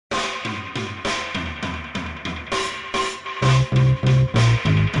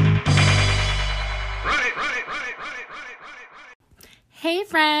Hey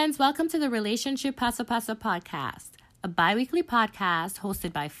friends, welcome to the Relationship Paso Paso podcast, a bi-weekly podcast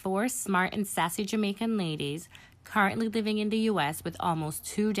hosted by four smart and sassy Jamaican ladies currently living in the US with almost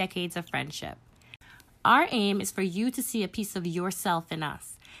 2 decades of friendship. Our aim is for you to see a piece of yourself in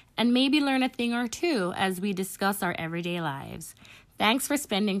us and maybe learn a thing or two as we discuss our everyday lives. Thanks for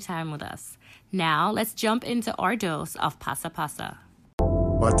spending time with us. Now, let's jump into our dose of Pasa Pasa.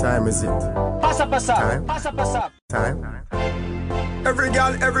 What time is it? Pasa pasa, Time? pasa pasa. Time? Every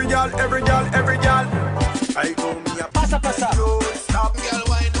gal. I go me a Pasa pasa. don't stop, girl,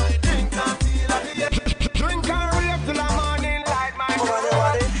 wine, drink and feel like the drink and rave till the morning light, my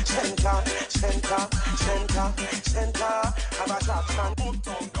body. Center, have a shot, man.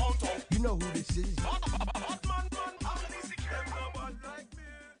 Downtown. You know who this is.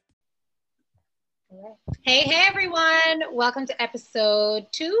 Hey everyone. Welcome to episode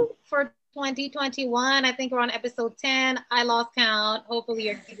 2 for 2021. I think we're on episode 10. I lost count. Hopefully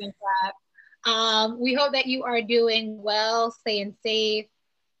you're keeping track. We hope that you are doing well, staying safe,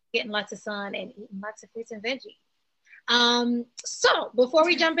 getting lots of sun, and eating lots of fruits and veggies. So before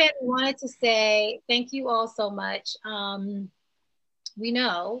we jump in, we wanted to say thank you all so much. We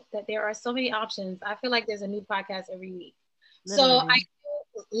know that there are so many options. I feel like there's a new podcast every week.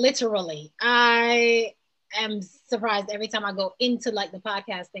 Literally, I am surprised every time I go into like the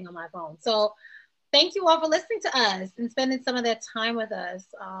podcast thing on my phone. So thank you all for listening to us and spending some of that time with us.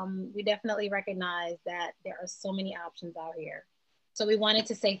 We definitely recognize that there are so many options out here. So we wanted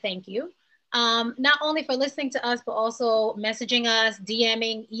to say thank you. Not only for listening to us, but also messaging us,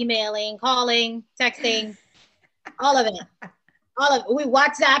 DMing, emailing, calling, texting, all of it. We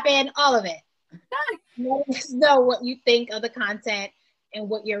WhatsApping, all of it. Let us know what you think of the content and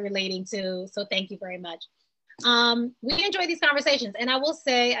what you're relating to. So thank you very much. We enjoy these conversations. And I will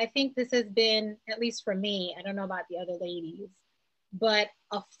say, I think this has been, at least for me, I don't know about the other ladies, but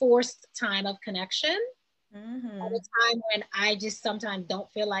a forced time of connection. At a time when I just sometimes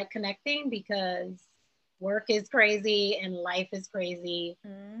don't feel like connecting because work is crazy and life is crazy.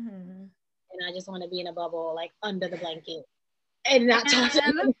 And I just want to be in a bubble, like under the blanket and not talk to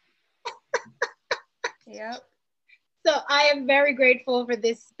anyone. Yep. So I am very grateful for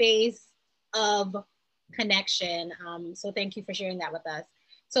this space of connection. So thank you for sharing that with us.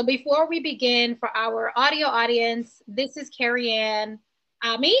 So before we begin, for our audio audience, this is Carrie Ann.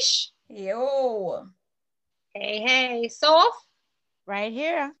 Mish. Yo. Hey. Soph. Right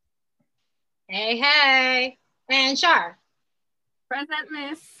here. Hey. And Shar. Present,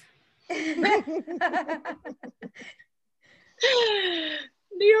 miss.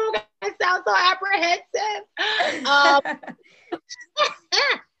 You guys sound so apprehensive.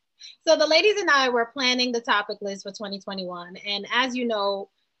 So the ladies and I were planning the topic list for 2021. And as you know,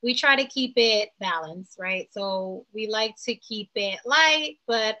 we try to keep it balanced, right? So we like to keep it light,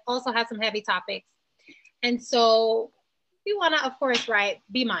 but also have some heavy topics. And so we want to, of course, right,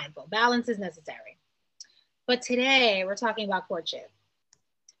 be mindful. Balance is necessary. But today we're talking about courtship.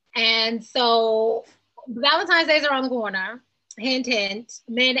 And so Valentine's Day is around the corner. Hint, hint,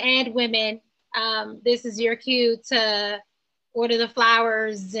 men and women. This is your cue to order the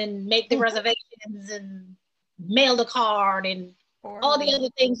flowers and make the reservations and mail the card and all the other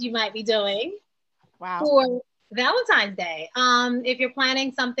things you might be doing for Valentine's Day. If you're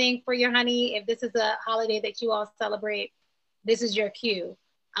planning something for your honey, if this is a holiday that you all celebrate, this is your cue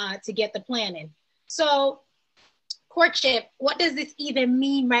to get the planning. So courtship, what does this even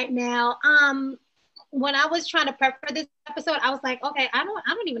mean right now? When I was trying to prep for this episode, I was like, okay, I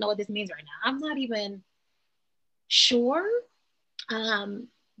don't even know what this means right now. I'm not even sure. The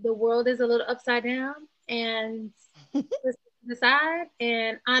world is a little upside down and decide.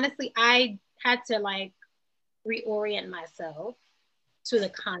 And honestly, I had to like reorient myself to the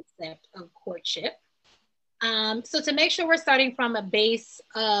concept of courtship. So to make sure we're starting from a base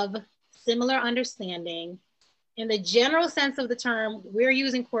of similar understanding, in the general sense of the term, we're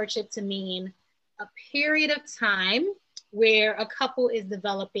using courtship to mean a period of time where a couple is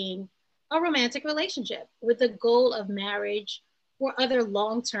developing a romantic relationship with the goal of marriage or other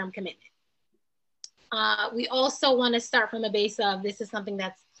long-term commitment. We also want to start from a base of this is something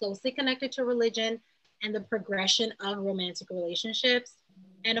that's closely connected to religion and the progression of romantic relationships.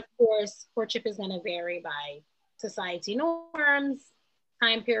 And of course, courtship is going to vary by society norms,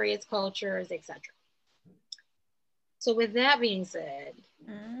 time periods, cultures, etc. So with that being said,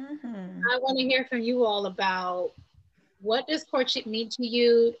 I want to hear from you all about what does courtship mean to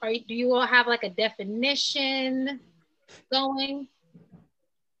you? Do you all have like a definition going?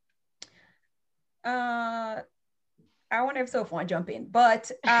 I wonder if Sophie want to jump in,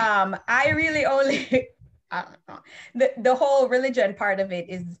 but I really only I don't know. The whole religion part of it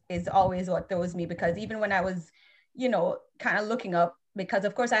is always what throws me, because even when I was, kind of looking up, because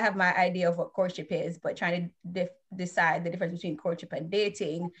of course I have my idea of what courtship is, but trying to decide the difference between courtship and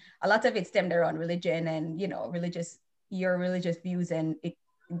dating, a lot of it stemmed around religion and, your religious views, and it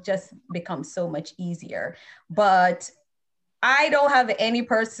just becomes so much easier. But I don't have any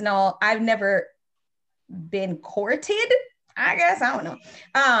I've never been courted, I guess, I don't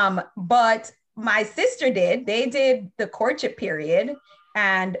know. But my sister did. They did the courtship period,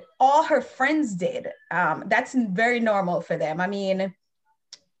 and all her friends did. That's very normal for them. I mean,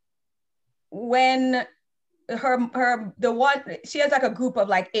 when she has like a group of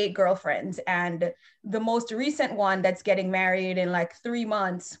like 8 girlfriends, and the most recent one that's getting married in like 3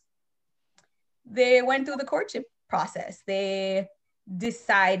 months, they went through the courtship process. They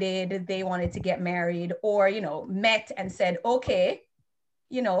decided they wanted to get married, or met and said, okay,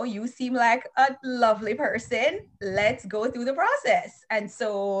 you seem like a lovely person, let's go through the process. And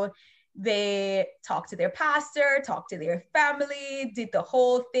so they talked to their pastor, talked to their family, did the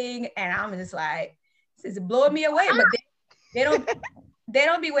whole thing, and I'm just like, this is blowing me away. But they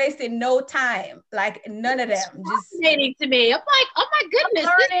don't be wasting no time, like none of them. Just fascinating to me. I'm like, oh my goodness,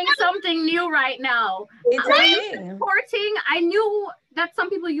 I'm learning something new right now. It's amazing. Courting, I knew that some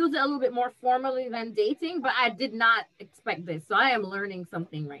people use it a little bit more formally than dating, but I did not expect this. So I am learning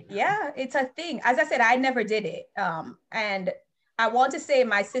something right now. Yeah, it's a thing. As I said, I never did it. And I want to say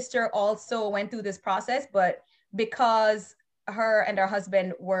my sister also went through this process, but because her and her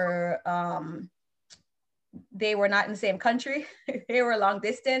husband were, they were not in the same country, they were long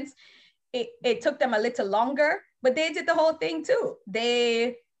distance, it took them a little longer, but they did the whole thing too.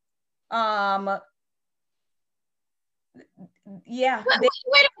 They, yeah. Wait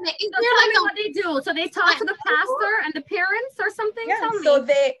a minute. Is there tell like me what they do? So they talk to the pastor and the parents or something? Yeah, Tell me.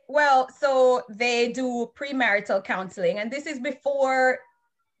 so they do premarital counseling, and this is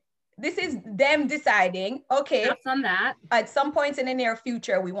them deciding, okay, That's on that. at some point in the near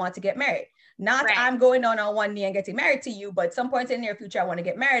future, we want to get married. Not Right. I'm going on one knee and getting married to you, but some point in the near future, I want to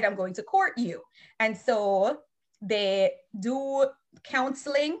get married, I'm going to court you. And so they do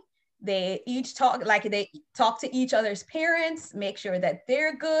counseling. They each talk, like they talk to each other's parents, make sure that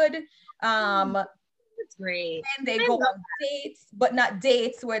they're good. That's great. And they go on dates, but not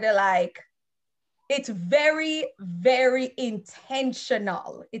dates where they're like, it's very, very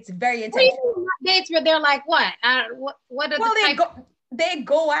intentional. It's very intentional. Dates where they're like, what? What are They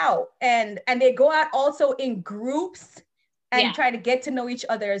go out and they go out also in groups and try to get to know each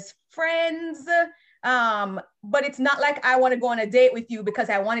other's friends. But it's not like I want to go on a date with you because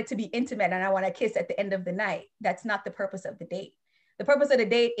I want it to be intimate and I want to kiss at the end of the night. That's not the purpose of the date. The purpose of the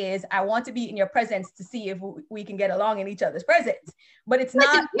date is I want to be in your presence to see if we can get along in each other's presence. But it's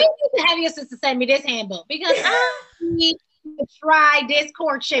not. You need to have your sister send me this handbook because I need to try this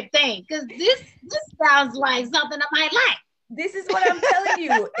courtship thing because this sounds like something I might like. This is what I'm telling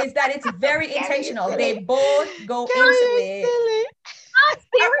you, is that it's very intentional. They both go into it. I'm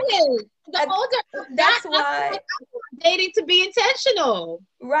serious. The older, that's why I want dating to be intentional.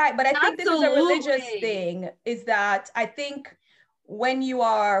 Right, but I think Absolutely. This is a religious thing, is that I think when you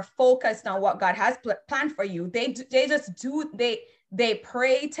are focused on what God has planned for you, they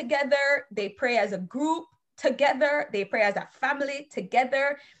pray together, they pray as a group together, they pray as a family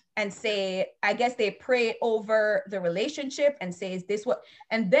together, and say, I guess they pray over the relationship and say, is this what,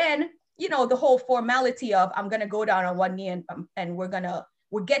 and then, you know, the whole formality of, I'm going to go down on one knee and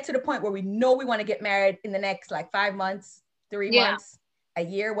we'll get to the point where we know we want to get married in the next like 5 months, 3 months, a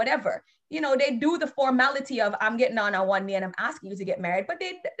year, whatever. You know, they do the formality of, I'm getting on one knee and I'm asking you to get married, but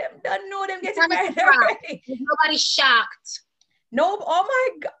they don't know them getting married already. Nobody's shocked. No,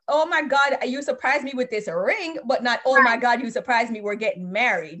 oh my God, you surprised me with this ring, but not, oh my God, you surprised me, we're getting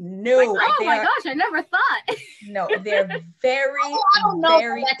married. No. Oh my gosh, I never thought. No, they're very,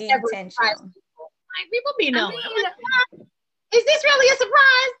 very intentional. Like, people be knowing. Is this really a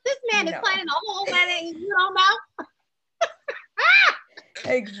surprise? This man is planning a whole wedding and you don't know?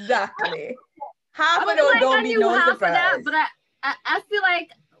 Exactly. Half of those don't be no surprise. That, but I feel like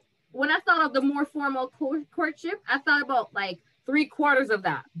when I thought of the more formal courtship, I thought about like 3/4 of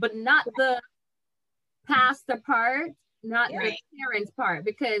that, but not the pastor part, not the parents part,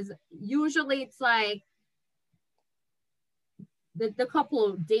 because usually it's like the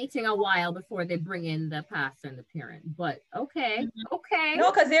couple dating a while before they bring in the pastor and the parent. But okay.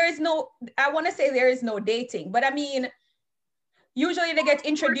 No, because there is no, I want to say there is no dating, but I mean, Usually they get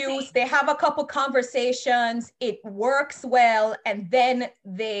introduced, they have a couple conversations, it works well, and then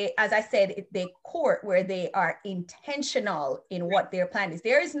they, as I said, they court where they are intentional in what their plan is.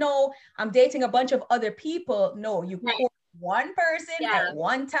 There is no, I'm dating a bunch of other people. No, you court one person at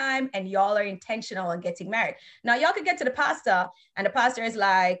one time and y'all are intentional on getting married. Now y'all could get to the pastor and the pastor is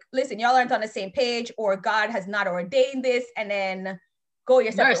like, listen, y'all aren't on the same page, or God has not ordained this, and then go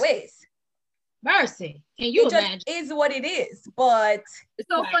your separate ways. Mercy. Can you imagine? Just is what it is. But it's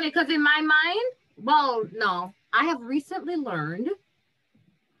so funny because in my mind, well, no, I have recently learned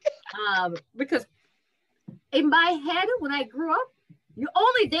because in my head when I grew up, you're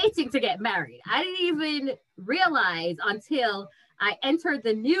only dating to get married. I didn't even realize until I entered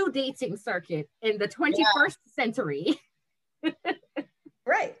the new dating circuit in the 21st century.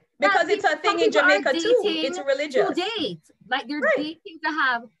 Right. Because it's a thing in Jamaica too. It's religious. To date. Like you're dating to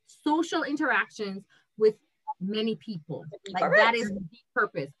have social interactions with many people. Like that is the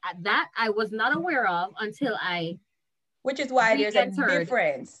purpose. That I was not aware of until I which is why there's a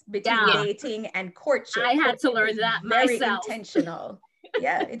difference between dating and courtship. I had to learn that very myself. Intentional.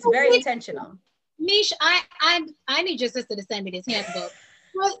 Yeah, it's very intentional. Mish, I need your sister to send me this handbook.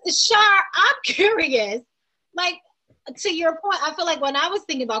 Well, Shar, I'm curious. Like, to your point, I feel like when I was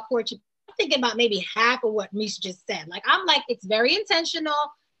thinking about courtship, I'm thinking about maybe half of what Mish just said. Like, I'm like, it's very intentional,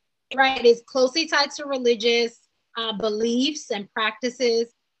 right? It's closely tied to religious beliefs and practices.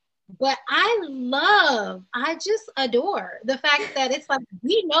 But I just adore the fact that it's like,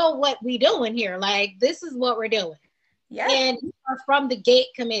 we know what we doing here. Like, this is what we're doing. Yeah. And you are from the gate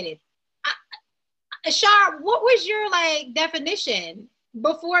committed. Shar, what was your like definition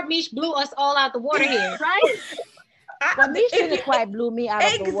before Mish blew us all out the water here? Right? Well, Mish didn't quite blew me out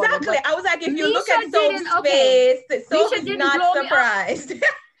of the water. Exactly. I was like, if you look at Soph's face, Soph is not surprised.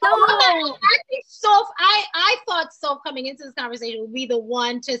 No, I think Soph, I thought Soph coming into this conversation would be the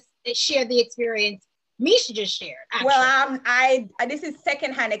one to share the experience Misha just shared. Actually. Well, this is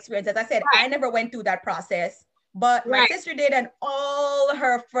secondhand experience. As I said, I never went through that process, but my sister did, and all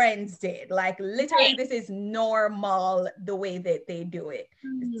her friends did. Like literally, this is normal the way that they do it.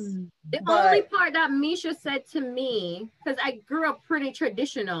 The only part that Misha said to me, because I grew up pretty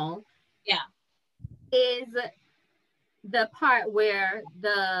traditional, is the part where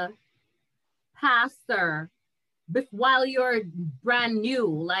the pastor, while you're brand new,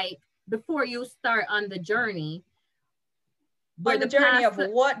 like before you start on the journey. But the journey of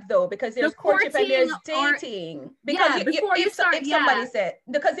what though? Because there's courtship and there's dating. Because if somebody said,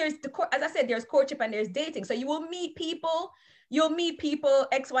 because there's as I said, there's courtship and there's dating. So you will meet people,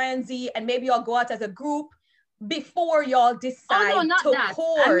 X, Y, and Z, and maybe y'all go out as a group before y'all decide to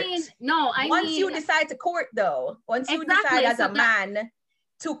court. Once you decide to court though, once you decide as a man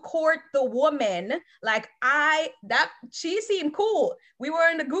to court the woman, like she seemed cool. We were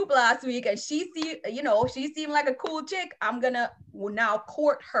in the group last week and she seemed like a cool chick. I'm gonna now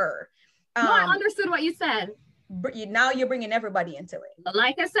court her. No, I understood what you said. Now you're bringing everybody into it.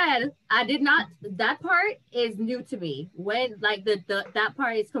 Like I said, I did not, that part is new to me. When like that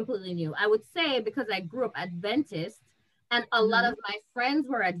part is completely new. I would say because I grew up Adventist and a lot of my friends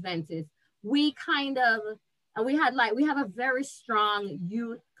were Adventist, we have a very strong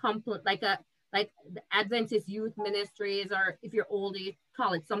youth like the Adventist youth ministries, or if you're older, you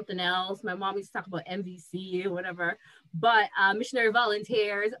call it something else. My mom used to talk about MVC or whatever, but missionary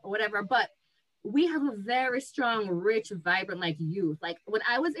volunteers or whatever. But we have a very strong, rich, vibrant like youth. Like when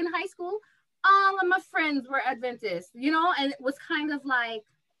I was in high school, all of my friends were Adventists, and it was kind of like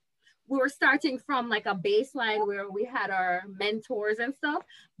we were starting from like a baseline where we had our mentors and stuff,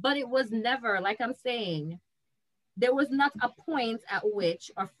 but it was never, like I'm saying, there was not a point at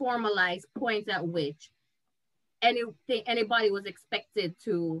which, or formalized point at which anybody was expected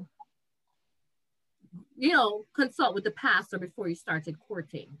to, consult with the pastor before you started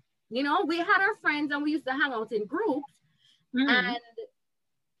courting. We had our friends and we used to hang out in groups. And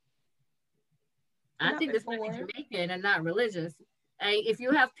I think this might be Jamaican and not religious. If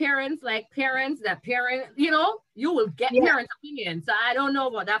you have parents, you will get parents' opinion. So I don't know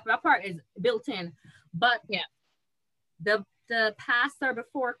about that. That part is built in. But the pastor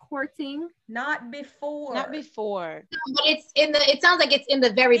before courting, not before. No, but it sounds like it's in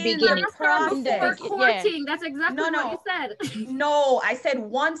the very beginning. Before courting, that's exactly what you said. No, I said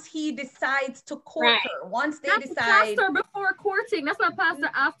once he decides to court her, once they decide. Pastor before courting, that's not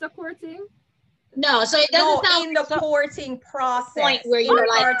pastor after courting. No, so it doesn't sound in the courting process. Point where you're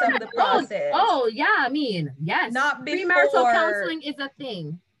part of the process. Yes. Not before. Premarital counseling is a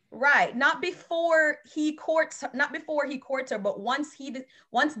thing. Right, not before he courts her, but once they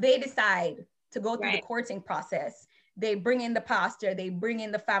decide to go through the courting process, they bring in the pastor, they bring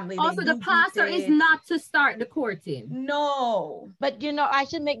in the family. Also, the pastor is not to start the courting. No. But I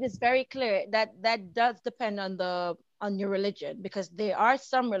should make this very clear that does depend on your religion, because there are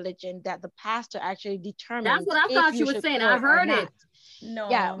some religion that the pastor actually determines. That's what I thought you were saying. I heard it. No.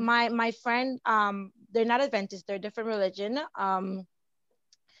 Yeah, my friend, they're not Adventist, they're a different religion.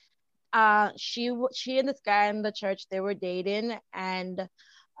 She and this guy in the church, they were dating and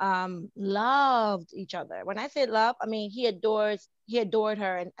loved each other. When I say love, I mean he adored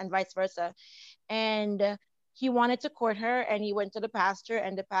her and vice versa. And he wanted to court her, and he went to the pastor,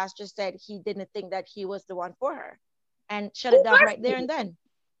 and the pastor said he didn't think that he was the one for her, and shut it down right there and then.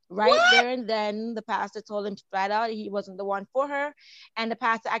 There and then, the pastor told him flat out he wasn't the one for her. And the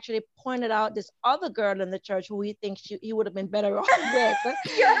pastor actually pointed out this other girl in the church who he thinks he would have been better off with.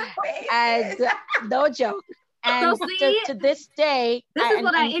 And no joke. And so see, to this day, this is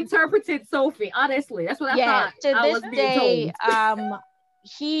what I interpreted, Sophie. Honestly, that's what I thought. To this day,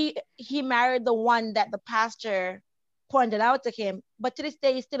 he married the one that the pastor pointed out to him, but to this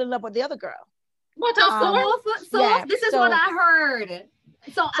day he's still in love with the other girl. This is what I heard.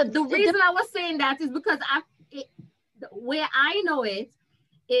 So the reason I was saying that is because the way I know it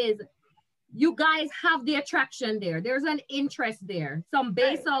is you guys have the attraction there. There's an interest there, some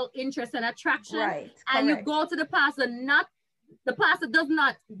basal interest and attraction. Right. And you go to the pastor, the pastor does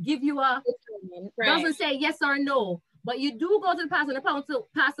not give you doesn't say yes or no, but you do go to the pastor, and the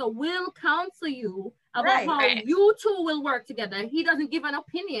pastor will counsel you about how you two will work together. He doesn't give an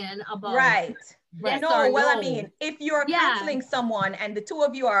opinion about yes or no. I mean, if you're counseling someone and the two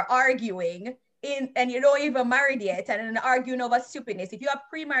of you are arguing and you don't even married yet and arguing over stupidness, if you have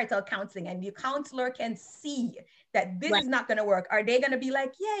premarital counseling and the counselor can see that this is not going to work, are they going to be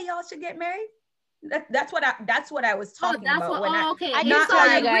like, yeah, y'all should get married? That's what I was talking about. I can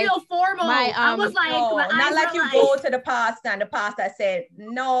tell you guys, real formal. I was like, not like you go to the pastor and the pastor said,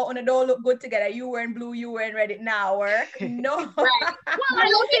 no, and don't look good together. You wearing blue, you wearing red. It now work. No. Well, I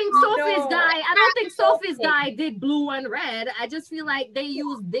don't think Sophie's guy did blue and red. I just feel like they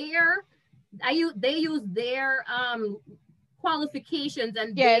use their qualifications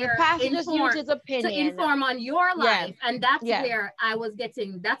and the pastor just used his opinion to inform on your life, and that's where I was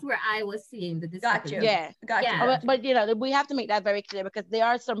seeing the discussion. Gotcha. But we have to make that very clear, because there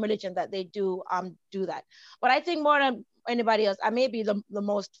are some religions that they do that. But I think more than anybody else, I may be the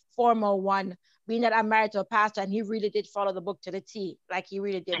most formal one, being that I'm married to a pastor and he really did follow the book to the T, like he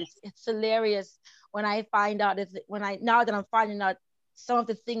really did. It's hilarious when I find out now that I'm finding out some of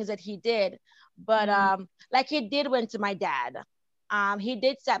the things that he did. But like he did went to my dad. He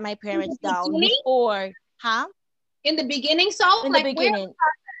did sat my parents down before, in the beginning,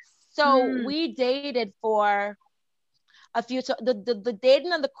 we dated for a few. The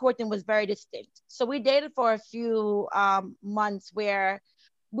dating and the courting was very distinct. So we dated for a few months where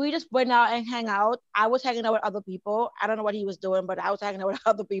we just went out and hang out. I was hanging out with other people. I don't know what he was doing, but I was hanging out with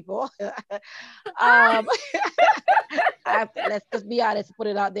other people. Let's just be honest, put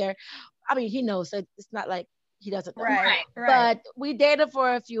it out there. I mean, he knows, so it's not like he doesn't know. Right. But we dated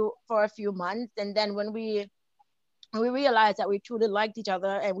for a few months, and then when we realized that we truly liked each other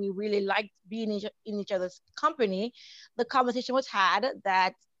and we really liked being in each other's company, the conversation was had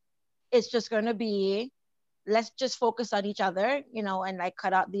that it's just going to be, let's just focus on each other, and like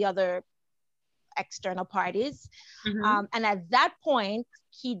cut out the other external parties. And at that point,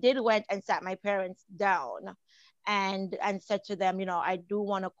 he did went and sat my parents down and said to them, I do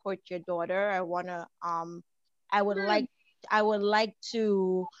want to court your daughter. I would like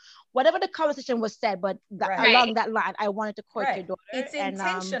to, whatever the conversation was said, but along that line, I wanted to court your daughter. It's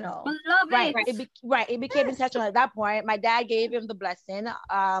intentional. It became intentional at that point. My dad gave him the blessing.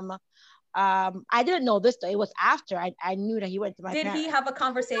 I didn't know this though. It was after I knew that he went to my parents. Did he have a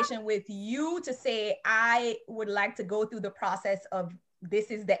conversation with you to say, I would like to go through the process of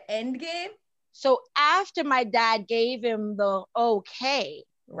this is the end game? So after my dad gave him the okay,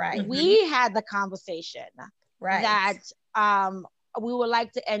 we had the conversation that we would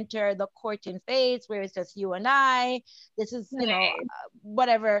like to enter the courting phase where it's just you and I. This is,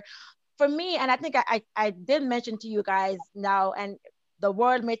 whatever. For me, and I think I did mention to you guys now, and the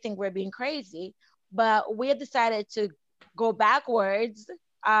world may think we're being crazy, but we have decided to go backwards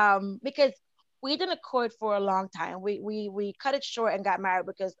because we didn't court for a long time. We cut it short and got married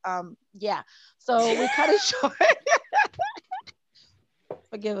because so we cut it short.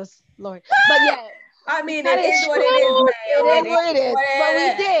 Forgive us, Lord. But I mean, it is what it is, man. It is what it is. But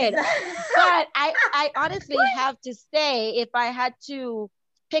we did. But I honestly have to say, if I had to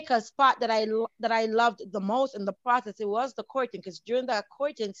pick a spot that I loved the most in the process, it was the courting, because during that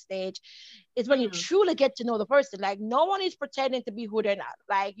courting stage is when you truly get to know the person. Like, no one is pretending to be who they're not.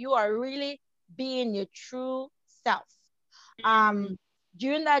 Like, you are really being your true self.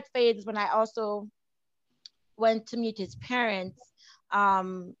 During that phase is when I also went to meet his parents,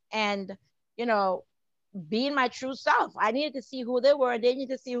 and you know, being my true self. I needed to see who they were, and they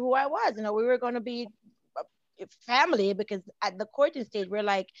needed to see who I was. You know, we were going to be family, because at the courting stage,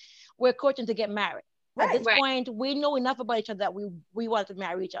 we're courting to get married. At this point, we know enough about each other that we want to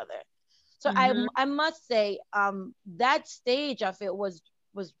marry each other. So I must say, that stage of it was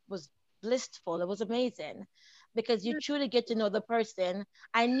blissful. It was amazing, because you truly get to know the person.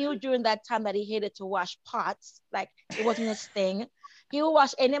 I knew during that time that he hated to wash pots. Like, it wasn't his thing. He would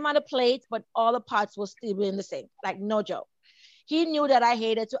wash any amount of plates, but all the pots will still be in the sink. Like, no joke. He knew that I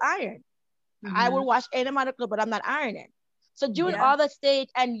hated to iron. I would wash any amount of clothes, but I'm not ironing. So during all that stage,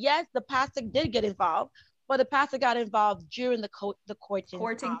 and yes, the pastor did get involved, but the pastor got involved during the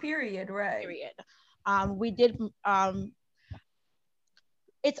courting period, right? We did.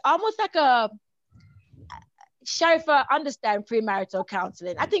 It's almost like a Sharifa understand premarital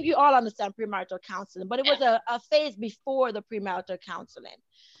counseling. I think you all understand premarital counseling, but it was a phase before the premarital counseling.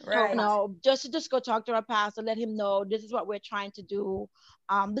 Right. You know, just go talk to our pastor, let him know this is what we're trying to do.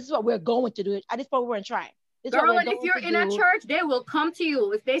 This is what we're going to do. At this point, we weren't trying. Girl, and if you're in a church, they will come to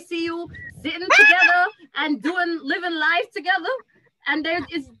you. If they see you sitting together and living life together, and there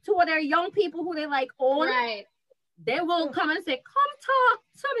is two of their young people who they like own, they will come and say, "Come talk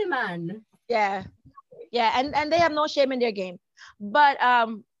to me, man." Yeah, and they have no shame in their game. But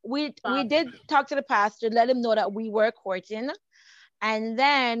we did talk to the pastor, let him know that we were courting, and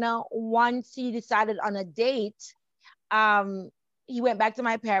then once he decided on a date, he went back to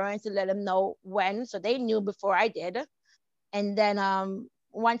my parents to let them know when, so they knew before I did. And then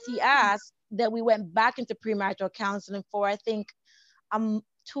once he asked, then we went back into premarital counseling for, I think,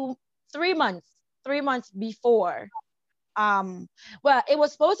 3 months before. Well, it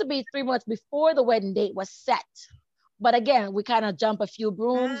was supposed to be 3 months before the wedding date was set, but again, we kind of jump a few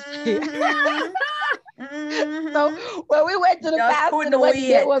brooms. So when we went to the pastor, the wedding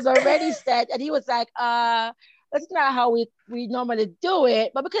date was already set, and he was like, that's not how we normally do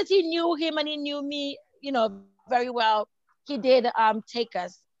it. But because he knew him and he knew me, you know, very well, he did take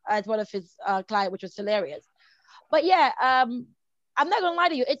us as one of his clients, which was hilarious. But yeah, I'm not gonna lie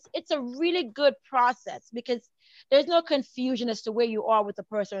to you, it's a really good process, because there's no confusion as to where you are with the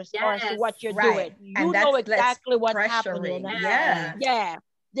person or as to what you're doing. You know exactly what's happening. Yeah.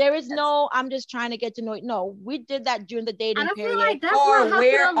 There is no, I'm just trying to get to know it. No, we did that during the dating period. And I feel like that's what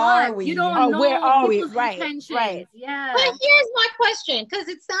where are we? You don't know where are we? Right. Yeah. But here's my question, because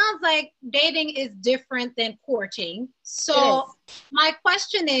it sounds like dating is different than courting. So my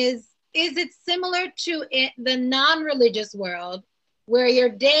question is it similar to the non-religious world, where you're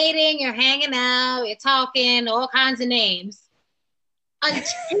dating, you're hanging out, you're talking, all kinds of names,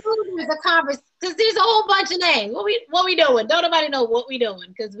 until there's a conversation? Because there's a whole bunch of names. What we doing? Don't nobody know what we doing,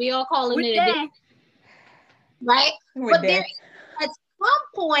 because we all calling it a date, right? But there is at some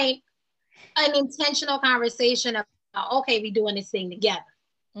point an intentional conversation about, okay, we doing this thing together.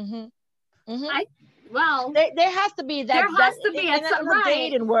 There has to be that. There has to be in the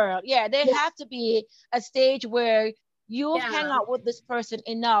dating world. Yeah, there has to be a stage where you hang out with this person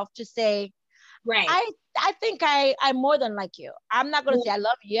enough to say, right, I think I'm more than like you. I'm not going to say I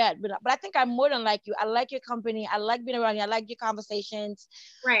love you yet, but I think I'm more than like you. I like your company. I like being around you. I like your conversations.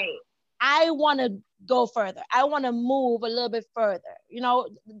 Right. I want to go further. I want to move a little bit further. You know,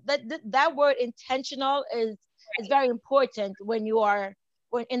 that word intentional is very important when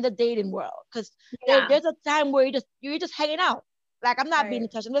in the dating world, because there's a time where you're just hanging out. Like, I'm not being in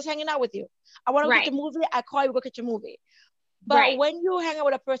touch. I'm just hanging out with you. I want to get your movie. I call you, go get your movie. But when you hang out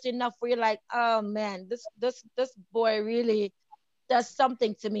with a person enough where you're like, oh man, this boy really does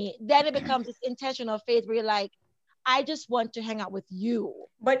something to me, then it becomes this intentional phase where you're like, I just want to hang out with you.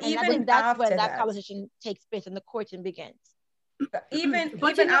 But and even I think that's after when that conversation takes place and the courting begins.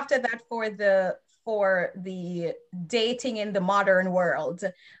 Even after that, for the dating in the modern world,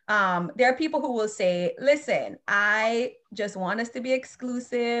 there are people who will say, listen, I just want us to be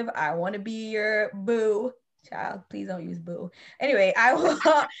exclusive. I want to be your boo. Child, please don't use boo. Anyway, I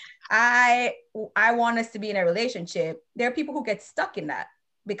want us to be in a relationship. There are people who get stuck in that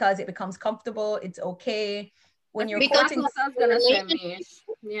because it becomes comfortable. It's okay when you're courting.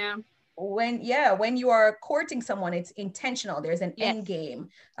 When you are courting someone, it's intentional. There's an end game.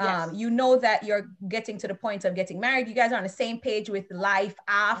 You know that you're getting to the point of getting married. You guys are on the same page with life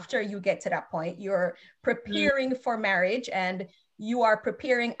after you get to that point. You're preparing for marriage, and you are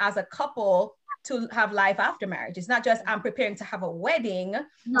preparing as a couple to have life after marriage. It's not just I'm preparing to have a wedding.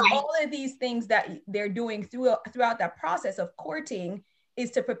 No. All of these things that they're doing throughout that process of courting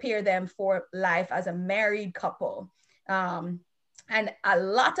is to prepare them for life as a married couple. And a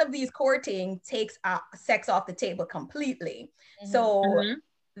lot of these courting takes sex off the table completely. So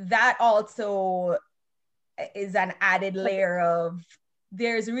that also is an added layer of,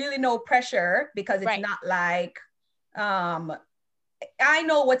 there's really no pressure because it's not like, I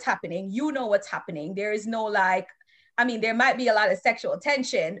know what's happening, you know what's happening. There is no like, I mean, there might be a lot of sexual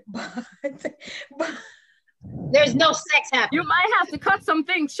tension, but there's no sex happening. You might have to cut some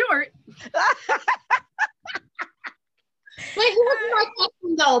things short. But here's my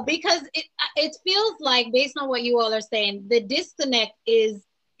question though, because it feels like, based on what you all are saying, the disconnect is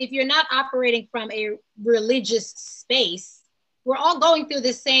if you're not operating from a religious space, we're all going through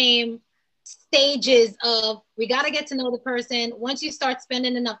the same stages of, we got to get to know the person. Once you start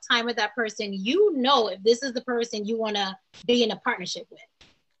spending enough time with that person, you know if this is the person you want to be in a partnership with.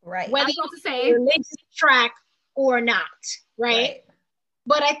 Right. Whether it's a religious track or not, right?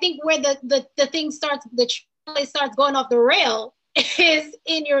 But I think where the thing starts, the trail starts going off the rail is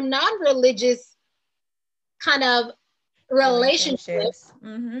in your non-religious kind of relationships.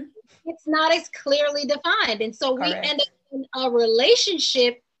 It's not as clearly defined. And so we end up in a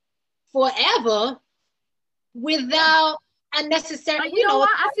relationship forever without unnecessary. But you know what?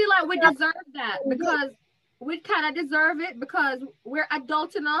 I feel like we deserve that because we kind of deserve it because we're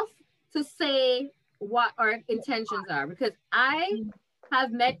adult enough to say what our intentions are. Because I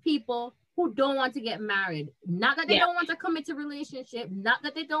have met people who don't want to get married. Not that they don't want to commit to a relationship. Not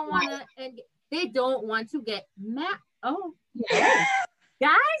that they don't want to, and they don't want to get married. Oh,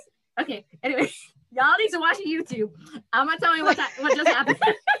 guys. Okay. Anyway, y'all need to watch YouTube. I'm gonna tell you what just happened.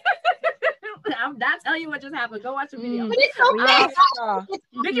 I'm not telling you what just happened. Go watch the video. But it's okay.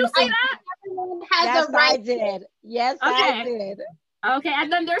 Did you see that? Has a right. I did. Yes, I did. Okay,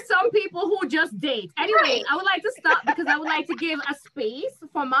 and then there's some people who just date. Anyway, I would like to stop because I would like to give a space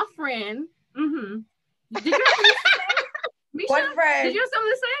for my friend. Did you have something to say? Misha, what friend? Did you have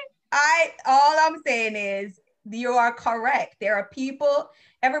something to say? All I'm saying is you are correct. There are people,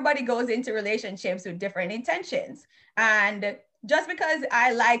 everybody goes into relationships with different intentions. And just because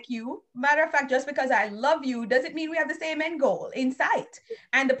I like you, matter of fact, just because I love you, doesn't mean we have the same end goal in sight.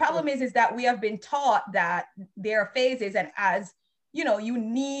 And the problem is that we have been taught that there are phases, and as you know, you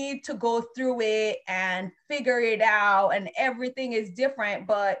need to go through it and figure it out, and everything is different,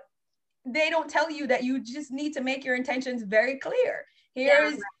 but they don't tell you that you just need to make your intentions very clear.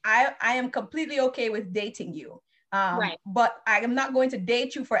 I am completely okay with dating you, but I am not going to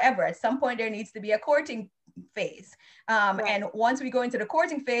date you forever. At some point, there needs to be a courting phase. And once we go into the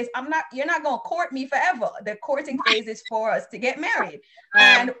courting phase, you're not going to court me forever. The courting phase is for us to get married.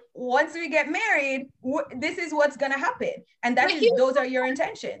 And once we get married, this is what's going to happen. And those are your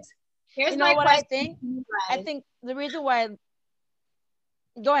intentions. You know what I think? I think the reason why,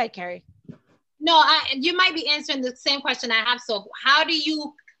 go ahead, Carrie. No, you might be answering the same question I have. So how do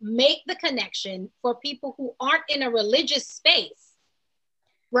you make the connection for people who aren't in a religious space?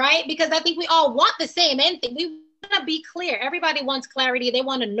 Right? Because I think we all want the same end thing. We want to be clear. Everybody wants clarity. They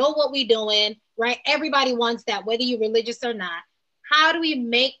want to know what we're doing, right? Everybody wants that, whether you're religious or not. How do we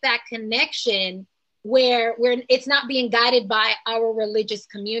make that connection where it's not being guided by our religious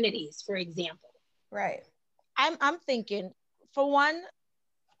communities, for example? Right. I'm thinking, for one,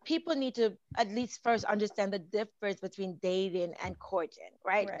 people need to at least first understand the difference between dating and courting,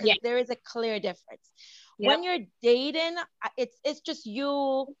 right? Yeah. There is a clear difference. When you're dating, it's just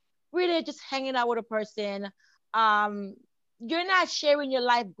you really just hanging out with a person. You're not sharing your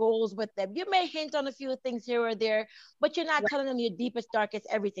life goals with them. You may hint on a few things here or there, but you're not telling them your deepest, darkest,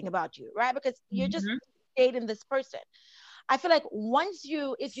 everything about you, right? Because you're just dating this person. I feel like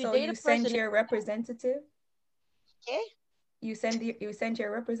if you date a person, send your representative. Okay. You send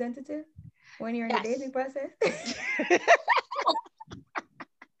your representative when you're in the dating process.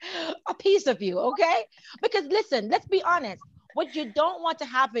 A piece of you, okay? Because listen, let's be honest. What you don't want to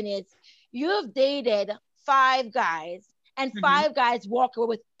happen is you've dated 5 guys and 5 guys walk away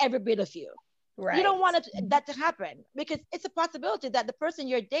with every bit of you. Right. You don't want that to happen, because it's a possibility that the person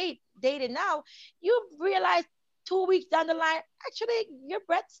you're dating now, you realize 2 weeks down the line, actually your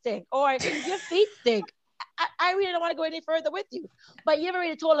breath stink or your feet stink. I really don't want to go any further with you, but you've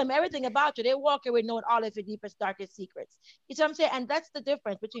already told them everything about you. They walk away knowing all of your deepest, darkest secrets. You see what I'm saying? And that's the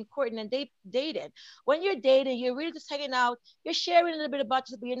difference between courting and dating. When you're dating, you're really just hanging out. You're sharing a little bit about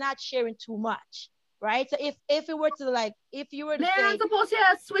yourself, but you're not sharing too much, right? So if you were to if you were to I'm supposed to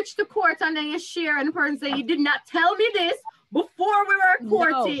switch to court and then you share and the person say, you did not tell me this, before we were No,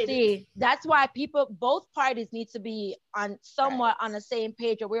 courting. see, that's why both parties need to be on somewhat on the same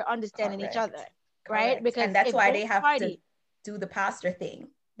page, or we're understanding each Correct. other, right? Correct. Because And that's if why both they have parties, to do the pastor thing.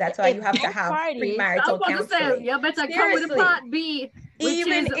 That's why if you have to both have parties, I was premarital about to say, counseling. you better come with a Seriously. part B, which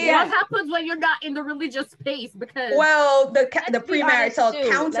Even is if- what happens when you're not in the religious space. Because Well, the be honest, premarital too.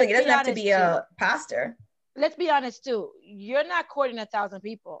 counseling, it Let's doesn't be have to honest, be a pastor. let's be honest too. You're not courting 1,000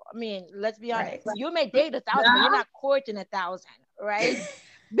 people. I mean, let's be honest. Right. You may date 1,000, but you're not courting 1,000, right?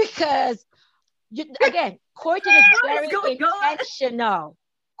 Because again, courting is very going on? intentional.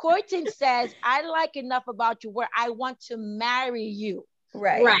 Courting says, I like enough about you where I want to marry you.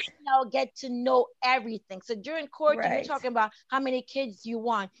 Right. Get to know everything. So during courting, you're talking about how many kids you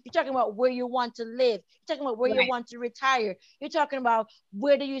want. You're talking about where you want to live. You're talking about where you want to retire. You're talking about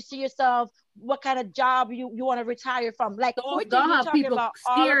where do you see yourself, what kind of job you want to retire from. Like courting, you're talking people about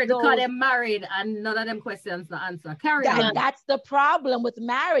scared all of because those. they're married and none of them questions the answer. Carry on. And that's the problem with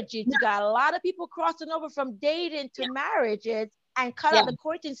marriages. You got a lot of people crossing over from dating to marriages and cut out the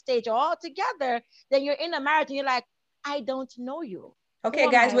courting stage altogether. Then you're in a marriage and you're like, I don't know you.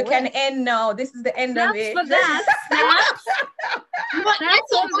 Okay, guys, we can end now. This is the end of it. For that. That's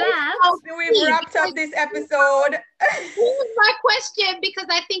for that. We've wrapped up this episode. Here's my question, because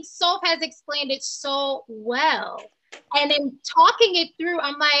I think Soph has explained it so well. And in talking it through,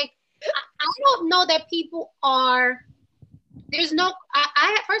 I'm like, I don't know that people are, there's no,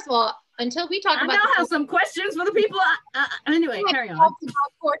 I first of all, until we talk about, I now have some questions for the people. Anyway, carry on. Talked about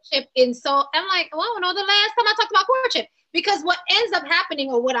courtship, and so I'm like, well, no, the last time I talked about courtship, because what ends up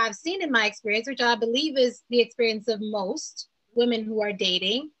happening, or what I've seen in my experience, which I believe is the experience of most women who are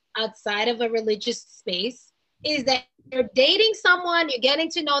dating outside of a religious space, is that you're dating someone, you're getting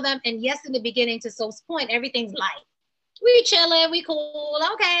to know them, and yes, in the beginning, to Soph's point, everything's light. We chilling, we cool,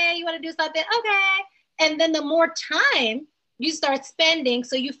 okay, you want to do something, okay. And then the more time you start spending,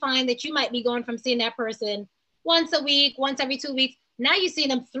 so you find that you might be going from seeing that person once a week, once every 2 weeks, now you see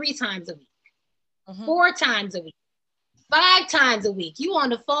them 3 times a week, 4 times a week, 5 times a week. You on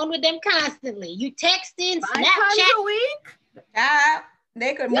the phone with them constantly. You texting, 5 Snapchat. times a week?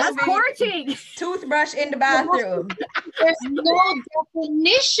 They could That's move courting. Toothbrush in the bathroom. There's no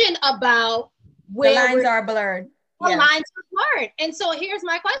definition about where the lines are blurred. The lines are blurred. And so here's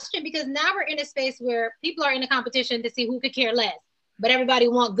my question, because now we're in a space where people are in a competition to see who could care less, but everybody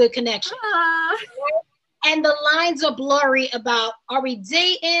want good connection. And the lines are blurry about, are we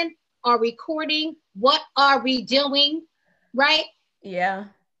dating? Are we courting? What are we doing? Right? Yeah.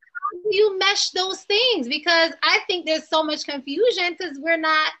 How do you mesh those things? Because I think there's so much confusion because we're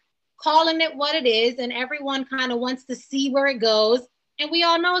not calling it what it is, and everyone kind of wants to see where it goes. And we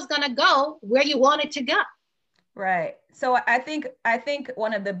all know it's going to go where you want it to go. Right. So I think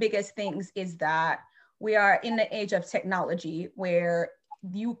one of the biggest things is that we are in the age of technology where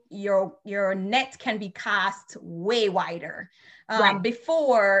your net can be cast way wider.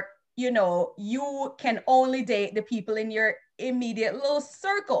 Before, you can only date the people in your immediate little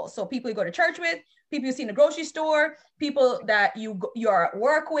circle. So people you go to church with, people you see in the grocery store, people that you're at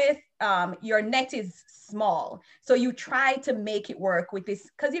work with, your net is small. So you try to make it work with this,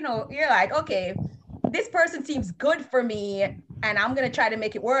 because you're like, okay, this person seems good for me, and I'm going to try to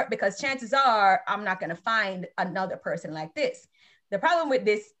make it work because chances are I'm not going to find another person like this. The problem with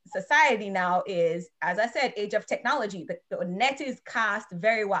this society now is, as I said, age of technology, the net is cast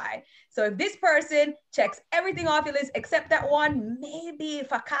very wide. So if this person checks everything off your list except that one, maybe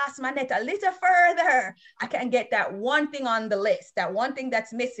if I cast my net a little further, I can get that one thing on the list, that one thing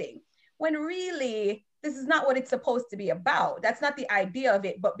that's missing. When really, this is not what it's supposed to be about. That's not the idea of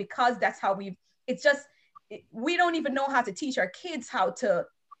it, but because that's how we don't even know how to teach our kids how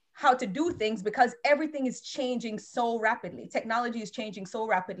to do things, because everything is changing so rapidly. Technology is changing so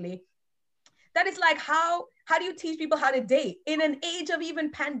rapidly that it's like, how do you teach people how to date in an age of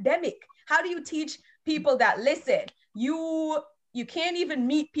even pandemic? How do you teach people that, listen, you can't even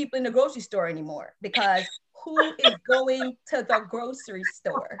meet people in the grocery store anymore, because who is going to the grocery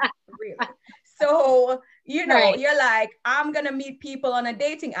store, really? So, you're like, I'm going to meet people on a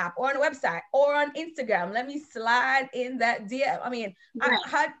dating app or on a website or on Instagram. Let me slide in that DM. I mean, I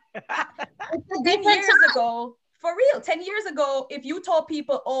had 10 years ago, for real, 10 years ago, if you told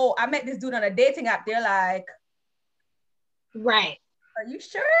people, oh, I met this dude on a dating app, they're like, right. Are you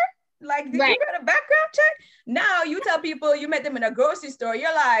sure? Like, did you get a background check? Now you tell people you met them in a grocery store,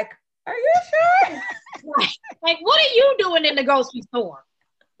 you're like, are you sure? Right. Like, what are you doing in the grocery store?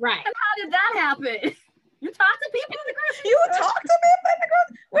 Right. And how did that happen? You talk to people in the grocery store? You talk to people in the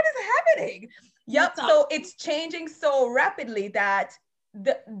grocery? What is happening? Yep. So it's changing so rapidly that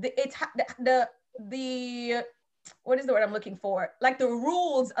the what is the word I'm looking for? Like the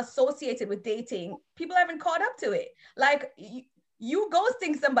rules associated with dating, people haven't caught up to it. Like you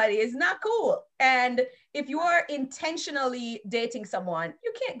ghosting somebody is not cool. And if you are intentionally dating someone,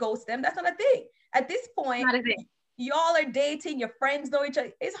 you can't ghost them. That's not a thing. At this point, y'all are dating, your friends know each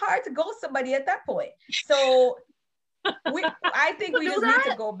other. It's hard to ghost somebody at that point. So I think we just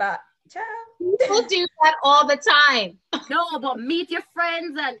need to go back. People do that all the time. No, but meet your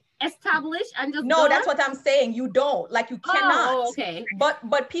friends and establish and just no, that's what I'm saying. You don't, like, you cannot. Oh, okay.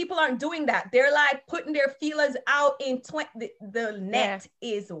 But people aren't doing that. They're like putting their feelers out in the net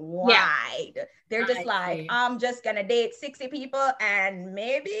is wide. They're just like, I'm just gonna date 60 people and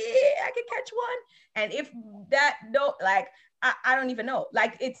maybe I can catch one. And if that don't, like, I don't even know.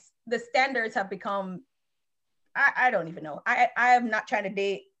 Like, it's the standards have become, I don't even know. I am not trying to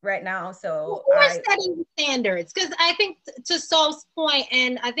date right now, so we're setting standards, because I think to Saul's point,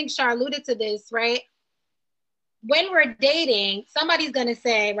 and I think Shar alluded to this, right? When we're dating, somebody's gonna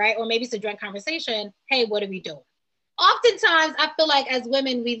say, right, or maybe it's a joint conversation, hey, what are we doing? Oftentimes, I feel like as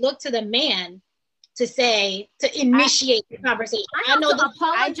women, we look to the man to initiate the conversation. I know to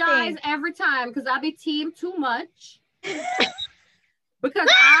apologize every time because I be team too much. Because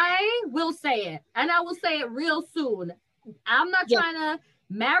I will say it, and I will say it real soon. I'm not trying to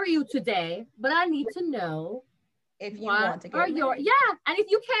marry you today, but I need to know if you want to get married. And if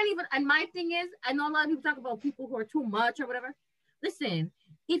you can't even, and my thing is, I know a lot of people talk about people who are too much or whatever. Listen,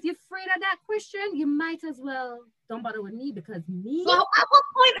 if you're afraid of that question, you might as well don't bother with me, because me. Well, at what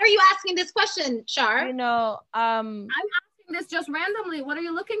point are you asking this question, Shar? You know, I'm asking this just randomly. What are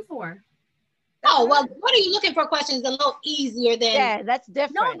you looking for? Oh, well, what are you looking for? Questions a little easier than. Yeah, that's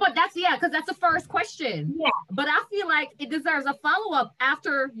different. No, but because that's the first question. Yeah. But I feel like it deserves a follow-up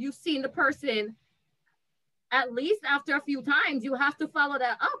after you've seen the person. At least after a few times, you have to follow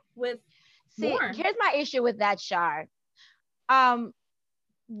that up with more. Here's my issue with that, Shar.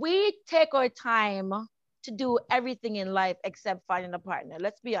 We take our time to do everything in life except finding a partner.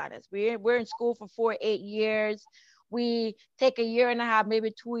 Let's be honest. We're in school for 8 years. We take a year and a half, maybe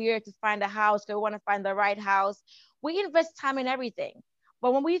 2 years to find a house. So we want to find the right house. We invest time in everything.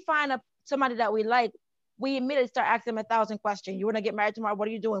 But when we find somebody that we like, we immediately start asking them 1,000 questions. You want to get married tomorrow? What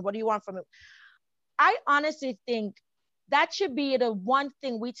are you doing? What do you want from it? I honestly think that should be the one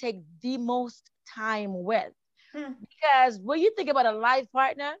thing we take the most time with. Because when you think about a life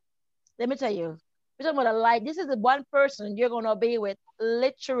partner, let me tell you, we're talking about a life. This is the one person you're going to be with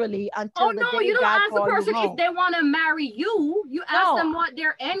literally until the day you don't God ask the person if they want to marry you. You ask them what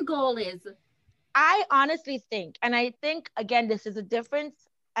their end goal is. I honestly think, and I think, again, this is a difference.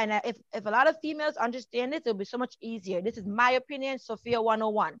 And if a lot of females understand this, it'll be so much easier. This is my opinion, Sophia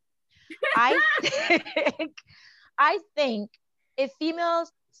 101. I think if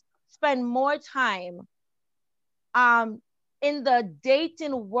females spend more time in the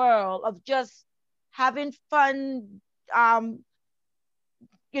dating world of just having fun,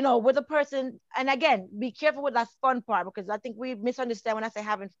 with a person, and again, be careful with that fun part, because I think we misunderstand when I say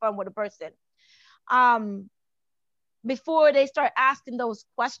having fun with a person. Before they start asking those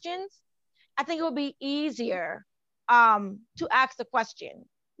questions, I think it would be easier to ask the question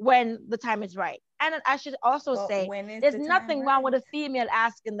when the time is right. And I should also say, there's nothing wrong with a female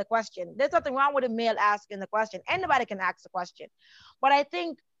asking the question. There's nothing wrong with a male asking the question. Anybody can ask the question. But I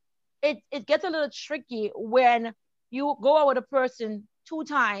think it gets a little tricky when you go out with a person 2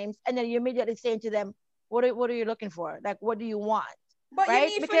 times and then you're immediately saying to them, what are you looking for? Like, what do you want? But right?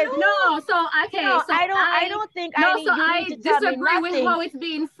 You need because I don't think I disagree with how it's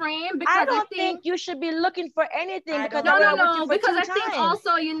being framed, because I don't think you should be looking for anything because I think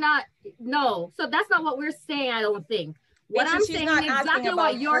also you're not so that's not what we're saying. I don't think what I'm saying is exactly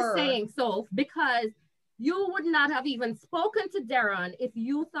what you're saying. So because you would not have even spoken to Darren if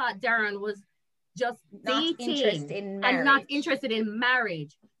you thought Darren was just dating and not interested in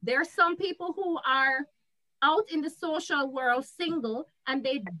marriage. There are some people who are out in the social world single and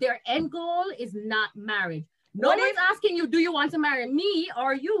their end goal is not marriage. No one's asking you, do you want to marry me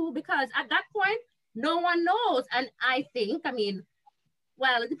or you? Because at that point, no one knows. And I think, it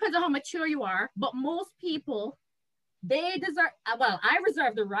depends on how mature you are, but most people, I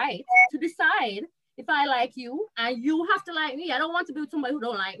reserve the right to decide if I like you and you have to like me. I don't want to be with somebody who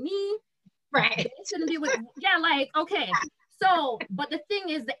don't like me. Right. They shouldn't be with, okay. So, but the thing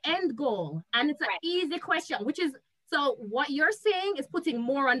is the end goal, and it's an easy question, which is, so what you're saying is putting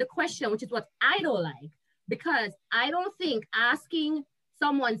more on the question, which is what I don't like, because I don't think asking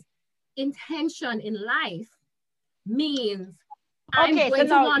someone's intention in life means I'm going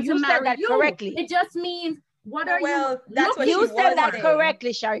to want to marry you. Correctly. It just means, what are you? That's what you said that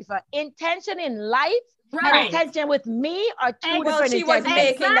correctly, Sharifa. Intention in life Right. intention with me are two Well, different she was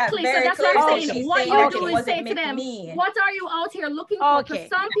intentions. making that Exactly. So very that's clear. what I'm So saying. she's What saying you that do it is wasn't say to meant them, me. what are you out here looking for? Because Okay.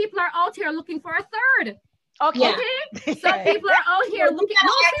 some people are out here looking for a third. Okay. Yeah. Okay. Some people are out here You looking. gotta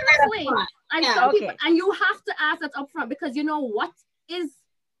No, ask that up seriously. front. And Yeah. some Okay. people, and you have to ask that up front, because you know what is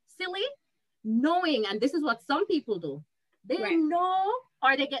silly? Knowing, and this is what some people do. They Right. know,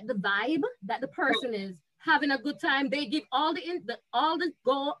 or they get the vibe that the person is having a good time. They give all the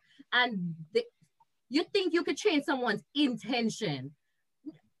go, and you think you could change someone's intention.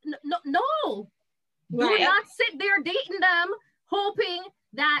 No. Do Right. not sit there dating them, hoping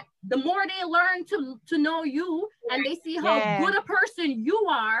that the more they learn to know you and they see how Yeah. good a person you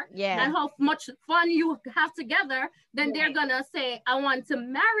are Yeah. and how much fun you have together, then they're Right. gonna say, I want to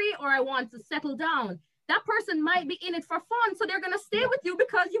marry or I want to settle down. That person might be in it for fun, so they're gonna stay with you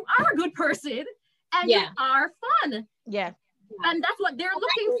because you are a good person and you Yeah. are fun. Yeah. And that's what they're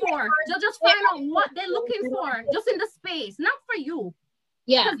looking for. Just find out what they're looking for, just in the space, not for you.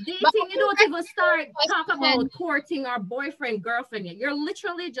 Yeah. Because But dating, you don't even start talk question- about courting or boyfriend, girlfriend yet. You're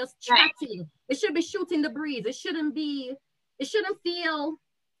literally just Right. chatting. It should be shooting the breeze. It shouldn't feel.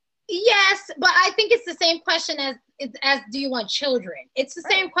 Yes, but I think it's the same question as do you want children? It's the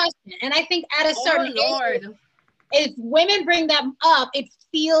same question. And I think at a certain age, Lord. if women bring them up, it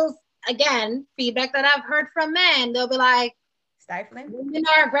feels, again, feedback that I've heard from men, they'll be like, Stifling. women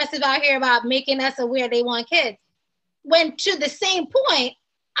are aggressive out here about making us aware they want kids. When to the same point,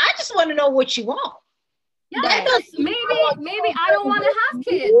 I just want to know what you want. Yeah, That because doesn't mean maybe I don't want to have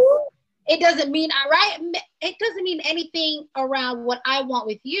kids. It doesn't mean, right? It doesn't mean anything around what I want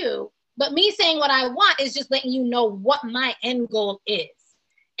with you. But me saying what I want is just letting you know what my end goal is.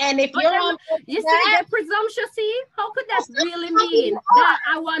 And if But you're then, on you see that, that presumption, see? How could that really mean that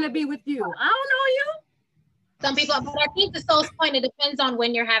I want to be with you? I don't know you. some people, but I think to Soul's point, it depends on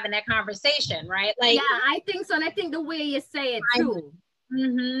when you're having that conversation, right? Like, Yeah, I think so. And I think the way you say it too.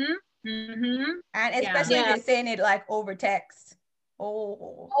 mm-hmm. And especially Yeah. if you're saying it like over text.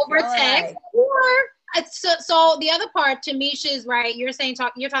 Oh, Over y'all text, like- or so the other part, Tamisha, is right. You're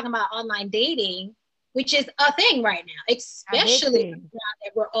talking about online dating, which is a thing right now, especially now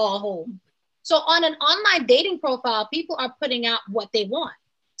that we're all home. So on an online dating profile, people are putting out what they want.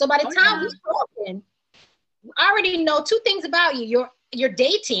 So by the time we open, I already know two things about you. You're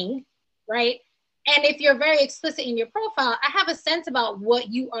dating, right? And if you're very explicit in your profile, I have a sense about what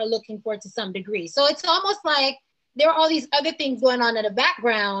you are looking for to some degree. So it's almost like there are all these other things going on in the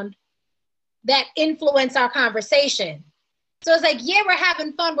background that influence our conversation. So it's like, yeah, we're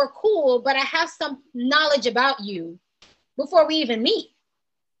having fun, we're cool, but I have some knowledge about you before we even meet.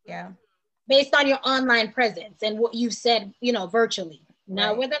 Yeah. Based on your online presence and what you've said, virtually. Now,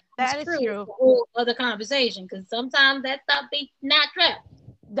 Right. whether That that's is true, true. is a whole other conversation, because sometimes that stuff be not true.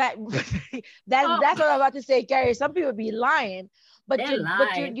 That's what I'm about to say, Carrie. Some people be lying, but They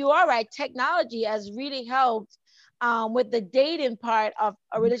lie. you are right. Technology has really helped with the dating part of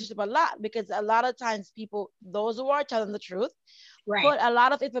a relationship a lot, because a lot of times those who are telling the truth, Right. put a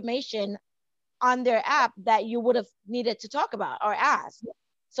lot of information on their app that you would have needed to talk about or ask.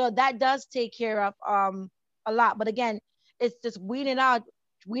 So that does take care of a lot. But again, it's just weeding out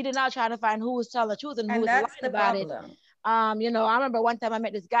trying to find who is telling the truth and who And is lying that's the about problem. it. I remember one time I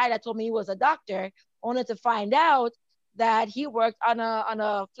met this guy that told me he was a doctor, only to find out that he worked on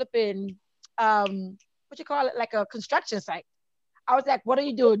a flipping what you call it, like a construction site. I was like, what are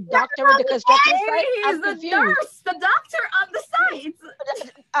you doing, doctor with the construction site? He's I'm the confused. nurse, the doctor on the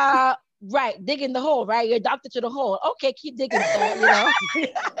site. Right, digging the hole, right? You're a doctor to the hole. Okay, keep digging, sir,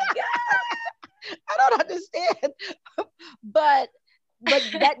 I don't understand. but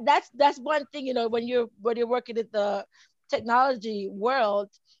that's one thing, when you're working in the technology world,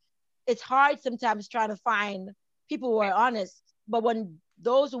 it's hard sometimes trying to find people who are honest. But when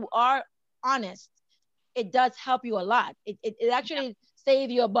those who are honest, it does help you a lot. It actually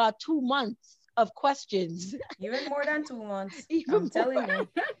saves you about 2 months of questions. Even more than 2 months. Even I'm telling you.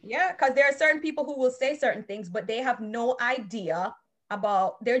 Yeah, because there are certain people who will say certain things, but they have no idea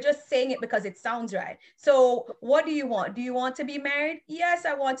they're just saying it because it sounds right. So what do you want? Do you want to be married? Yes,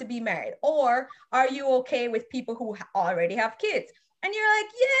 I want to be married. Or are you okay with people who already have kids? And you're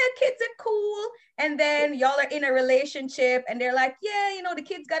like, yeah, kids are cool. And then y'all are in a relationship and they're like, yeah, the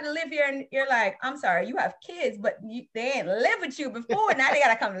kids got to live here. And you're like, I'm sorry, you have kids, but they ain't live with you before. Now they got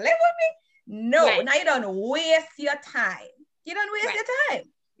to come live with me? No, Right. Now you don't waste your time. You don't waste your time.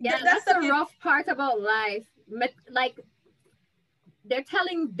 Yeah, that's the rough part about life. Like, they're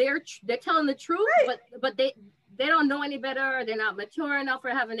telling the truth, Right. but they don't know any better. They're not mature enough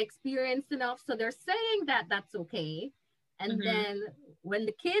or haven't experienced enough. So they're saying that that's okay. And Mhm. then when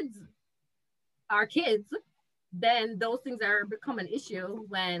the kids our kids, then those things are become an issue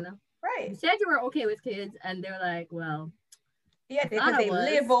when you Right. said you were okay with kids and they're like, well, Yeah, I thought because I they was,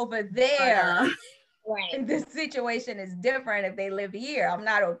 live over but there. Right. And the situation is different if they live here. I'm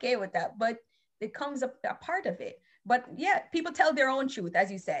not okay with that, but it comes up a part of it. But yeah, people tell their own truth,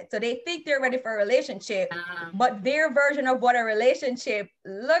 as you said. So they think they're ready for a relationship, but their version of what a relationship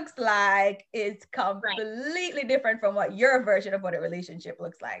looks like is completely different from what your version of what a relationship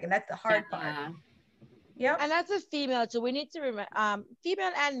looks like. And that's the hard part. Yep. And as a female too, we need to remember,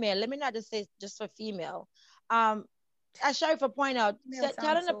 female and male. Let me not just say just for female. As Sharifa point out,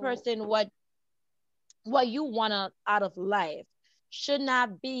 telling a person what you want out of life should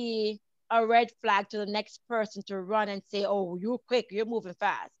not be a red flag to the next person to run and say, oh, you're quick, you're moving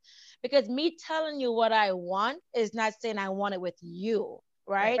fast. Because me telling you what I want is not saying I want it with you,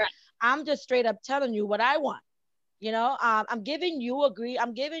 right? I'm just straight up telling you what I want. You know, I'm giving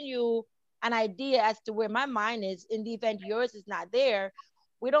you an idea as to where my mind is in the event yours is not there.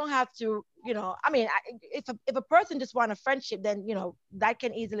 We don't have to, you know, I mean, if a person just want a friendship, then, you know, that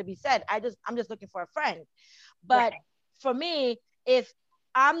can easily be said. I'm just looking for a friend. But for me, if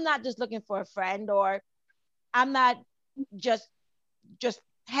I'm not just looking for a friend, or I'm not just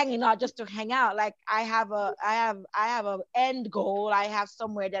hanging out just to hang out, like I have a end goal, I have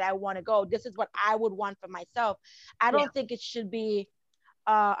somewhere that I want to go. This is what I would want for myself. I don't think it should be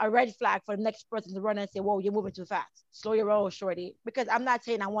a red flag for the next person to run and say, whoa, you're moving too fast, slow your roll, shorty, because I'm not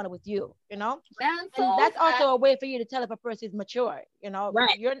saying I want it with you, you know. And that's also a way for you to tell if a person is mature, you know.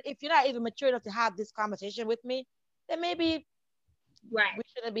 If you're not even mature enough to have this conversation with me, then maybe we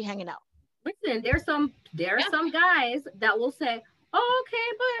shouldn't be hanging out. Listen, there are some guys that will say, oh, okay,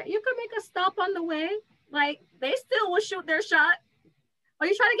 but you can make a stop on the way. Like, they still will shoot their shot. Are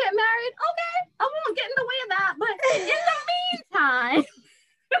you trying to get married? Okay, I won't get in the way of that, but in the meantime.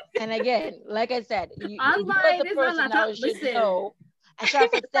 And again, like I said, online is know. It's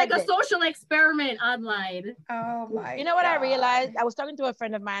like a social experiment online. Oh my! You know what I realized? I was talking to a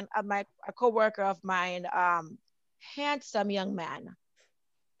friend of mine, a co-worker of mine, handsome young man,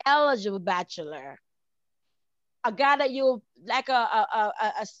 eligible bachelor, a guy that you like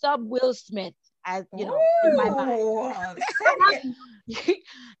a sub Will Smith, as you know, in my mind.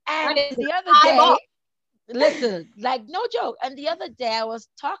 And the other day. Listen, like no joke. And the other day I was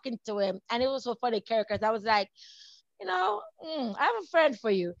talking to him, and it was so funny, because I was like, you know, I have a friend for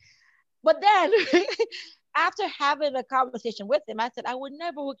you. But then after having a conversation with him, I said, I would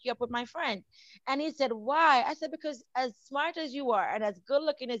never hook you up with my friend. And he said, why? I said, because as smart as you are and as good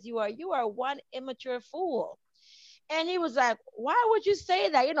looking as you are one immature fool. And he was like, why would you say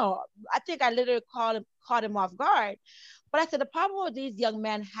that? You know, I think I literally caught him off guard. But I said, the problem with these young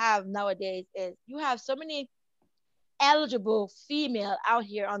men have nowadays is you have so many eligible female out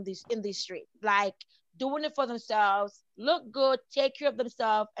here in these streets, like doing it for themselves, look good, take care of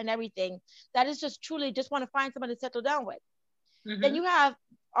themselves and everything. That is just truly just want to find somebody to settle down with. Then you have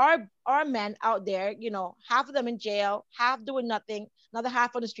our men out there, you know, half of them in jail, half doing nothing, another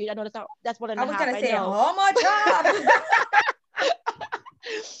half on the street. I know that's one and a half. I was going to say, how much?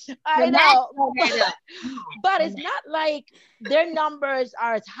 I know, but it's not like their numbers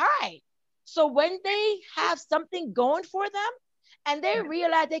are as high. So when they have something going for them and they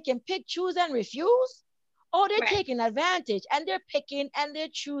realize they can pick, choose, and refuse, oh, they're taking advantage, and they're picking and they're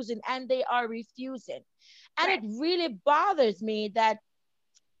choosing and they are refusing. And it really bothers me that,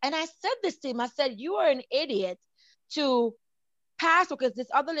 and I said this to him, I said, you are an idiot to pass, because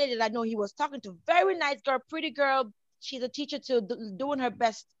this other lady that I know he was talking to, very nice girl, pretty girl, she's a teacher too, doing her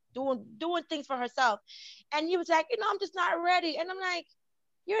best, doing things for herself. And he was like, you know, I'm just not ready. And I'm like,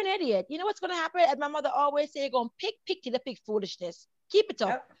 you're an idiot. You know what's going to happen? As my mother always say, you're going to pick to the pick foolishness. Keep it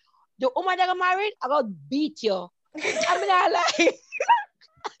up. The woman that got married, I'm going to beat you. I mean, I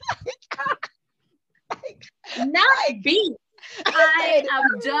not beat. I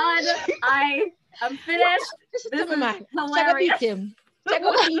am done. I'm finished. This is man. Hilarious. Check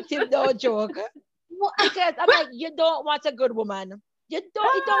out beat him, no joke. Because I'm like, you don't want a good woman. You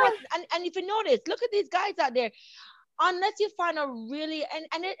don't want, and if you notice, look at these guys out there. Unless you find a really, and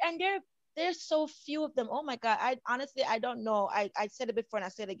there's so few of them. Oh my God. I honestly, I don't know. I said it before and I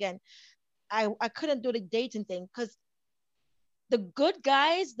said it again. I couldn't do the dating thing, because the good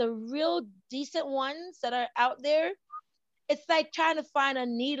guys, the real decent ones that are out there, it's like trying to find a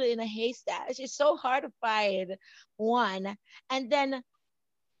needle in a haystack. It's just so hard to find one. And then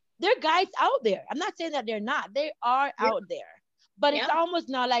there are guys out there. I'm not saying that they're not. They are out there. But it's almost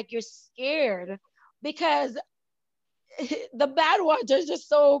not like you're scared, because the bad ones are just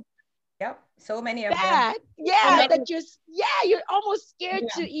so Yep. So many of them. bad. Yeah, that you're almost scared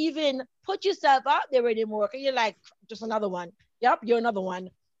to even put yourself out there anymore. Cause you're like, just another one. Yep, you're another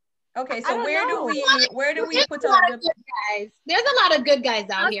one. Okay, so where do we put There's out a lot of good guys. There's a lot of good guys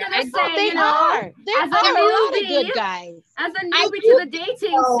I out was here. gonna say, They you know, are. There as a are a lot of newbie, good guys. as a I newbie do to the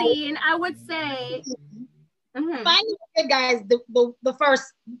dating know. scene, I would say, mhm. Finding the good guys, the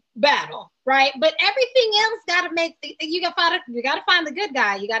first battle, right? But everything else got to make you got to find the good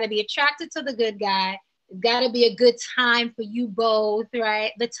guy. You got to be attracted to the good guy. It's got to be a good time for you both,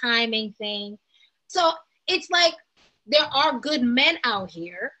 right? The timing thing. So it's like there are good men out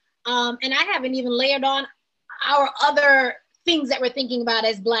here, and I haven't even layered on our other things that we're thinking about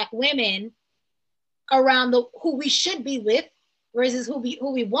as Black women around who we should be with versus who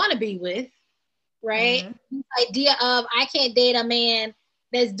we want to be with. Right? This idea of I can't date a man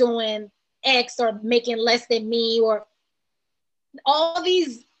that's doing X or making less than me, or all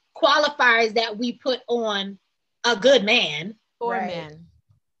these qualifiers that we put on a good man. Poor Right. man.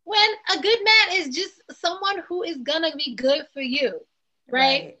 When a good man is just someone who is gonna be good for you,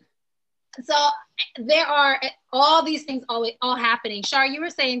 right? So there are all these things all happening. Shar, you were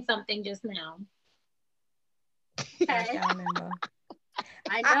saying something just now. I can't remember.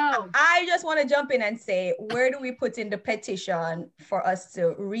 I know. I just want to jump in and say, where do we put in the petition for us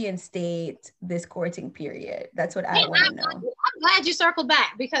to reinstate this courting period? That's what I want to know. I'm glad you circled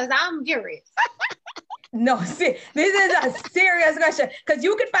back because I'm curious. No, see, this is a serious question because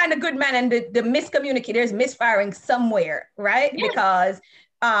you can find a good man and the miscommunicate, there's misfiring somewhere, right? Yeah. Because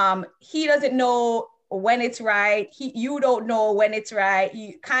he doesn't know when it's right. You don't know when it's right.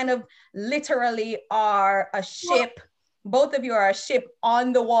 You kind of literally are a ship. Both of you are a ship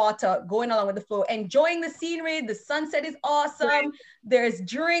on the water, going along with the flow, enjoying the scenery. The sunset is awesome. Right. There's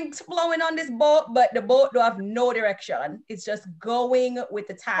drinks flowing on this boat, but the boat don't have no direction. It's just going with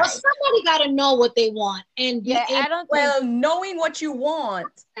the tide. Well, somebody got to know what they want, and Yeah, I don't think Well, knowing what you want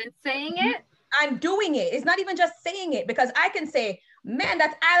And saying it, and doing it. It's not even just saying it, because I can say, man,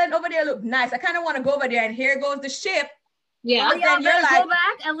 that island over there look nice. I kind of want to go over there, and here goes the ship. yeah. well, y'all then you're better like- go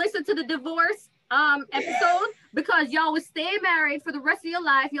back and listen to the divorce episode, because y'all will stay married for the rest of your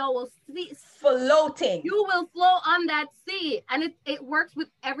life. Y'all will see, Floating. you will flow on that sea, and it works with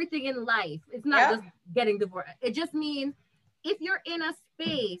everything in life. It's not Yeah. just getting divorced. It just means if you're in a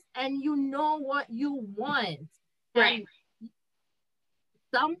space and you know what you want, Right. and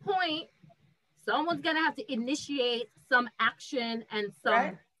some point someone's gonna have to initiate some action and some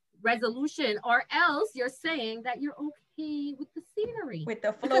Right. resolution, or else you're saying that you're okay with the scenery. With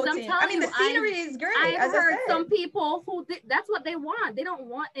the Because I'm floating. telling I mean, the you, scenery is great. I've as heard I said. some people who that's what they want. They don't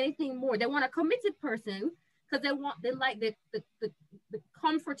want anything more. They want a committed person because they like the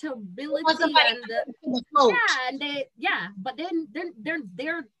comfortability Want somebody and the to float. but then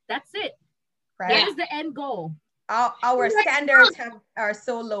they're that's it. Right. That is the end goal. Our standards are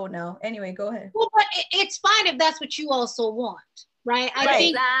so low now. Anyway, go ahead. Well, but it's fine if that's what you also want, right? I Right.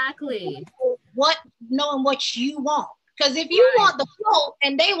 think Exactly. knowing what you want. Because if you Right. want the float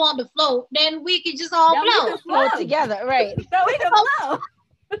and they want the float, then we could just all Then we float. can flow flow. together, right? So we can flow.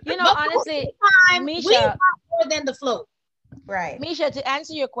 You know, But honestly, Time, we Misha, want more than the float. Right. Misha, to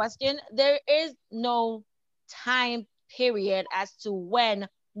answer your question, there is no time period as to when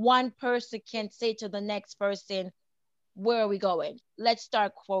one person can say to the next person, where are we going? Let's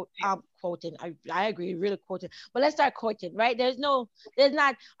start quoting. I agree, really quoting, but let's start quoting, right? There's not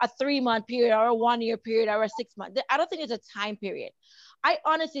a 3-month period or a 1-year period or a 6-month. I don't think it's a time period. I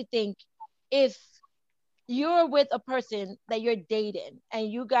honestly think if you're with a person that you're dating and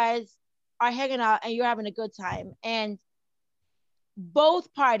you guys are hanging out and you're having a good time, and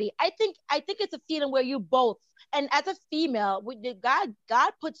both party, I think it's a feeling where you both, and as a female,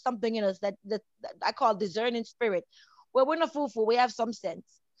 God put something in us that I call discerning spirit, where we're not fool, we have some sense.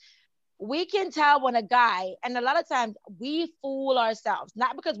 We can tell when a guy, and a lot of times we fool ourselves,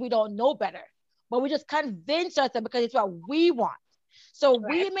 not because we don't know better, but we just convince ourselves because it's what we want. So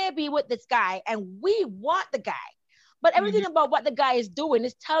we may be with this guy and we want the guy, but everything about what the guy is doing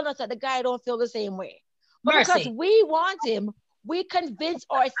is telling us that the guy don't feel the same way. But because we want him, we convince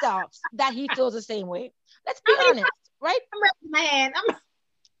ourselves that he feels the same way. Let's be honest, right? I'm raising my hand.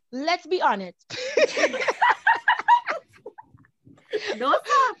 Let's be honest. No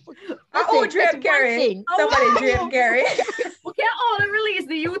stop. Oh, Dream Gary. Somebody Dream Gary. We can't all release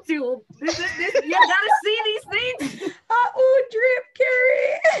the YouTube. This, you gotta see these things. Oh, Dream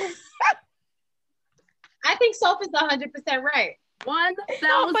Gary. I think Sophie's 100% right.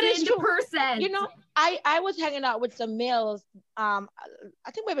 1,000%. You know, I was hanging out with some males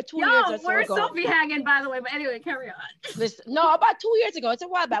I think maybe 2 Yo, years or so where's ago. Sophie hanging, by the way? But anyway, carry on. Listen, no, about 2 years ago. It's a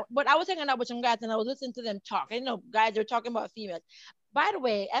while back. But I was hanging out with some guys and I was listening to them talk. You know, guys are talking about females. By the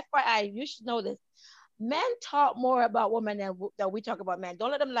way, FYI, you should know this. Men talk more about women than we talk about men.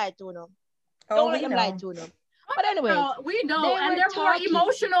 Don't let them lie to them. Don't let them lie to them. But anyway, we know, they and were they're more talking.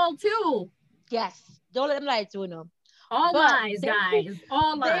 emotional too. Yes, don't let them lie to them. All But lies, guys.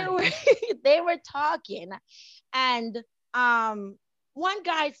 All lies. They were talking, and one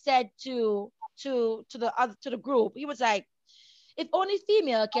guy said to the group, he was like, if only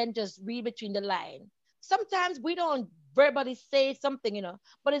female can just read between the line. Sometimes we don't verbally say something, you know,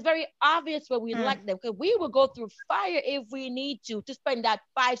 but it's very obvious when we like them, because we will go through fire if we need to spend that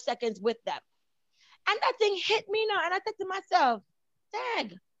 5 seconds with them. And that thing hit me now, and I said to myself, dang,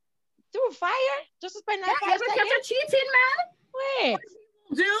 through fire just to spend that 5 seconds? You're cheating, man. Wait.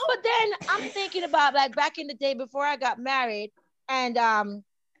 But then I'm thinking about, like, back in the day before I got married, and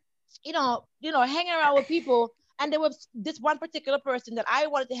you know, hanging around with people, and there was this one particular person that I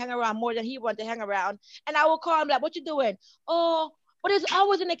wanted to hang around more than he wanted to hang around, and I would call him like, "What you doing?" "Oh," but there's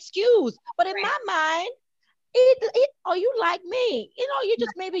always an excuse. But in my mind, oh, you like me? You know,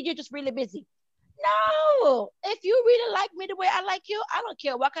 you're just really busy. No, if you really like me the way I like you, I don't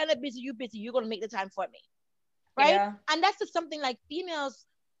care what kind of busy, you're gonna make the time for me, right? Yeah. And that's just something like females.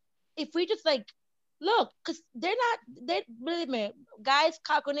 If we just like look, because they believe me, guys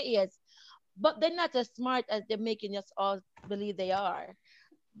cock on the ears, but they're not as smart as they're making us all believe they are.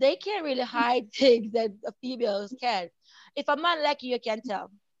 They can't really hide things that females can. If a man like you can tell.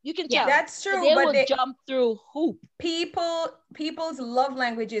 You can tell. That's true. They will jump through hoop. People's love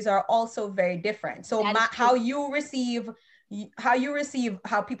languages are also very different. So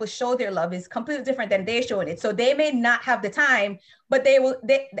how people show their love is completely different than they showing it. So they may not have the time, but they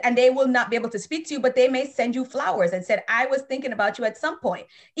will not be able to speak to you, but they may send you flowers and said, I was thinking about you at some point,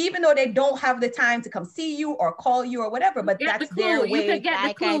 even though they don't have the time to come see you or call you or whatever, but that's their way.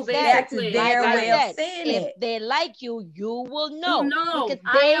 That's their way of saying it. If they like you, you will know. No,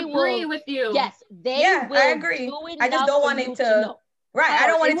 I agree with you. Yes, will. I agree. I just don't want it to. Right. I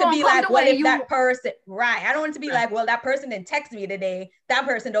don't want it to be like, what if that person, right. I don't want it to be like, well, that person didn't text me today. That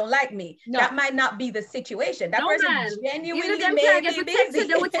person don't like me. No. That might not be the situation. That person genuinely may be busy.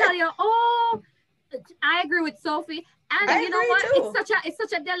 They would tell you, oh, I agree with Sophie. And you know what? Too. It's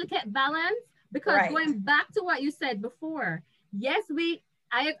such a delicate balance, because going back to what you said before, yes,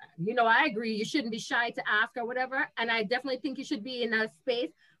 I agree. You shouldn't be shy to ask or whatever. And I definitely think you should be in a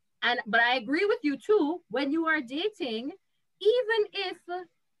space. But I agree with you too, when you are dating, even if,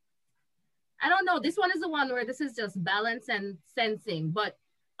 I don't know, this one is the one where this is just balance and sensing. But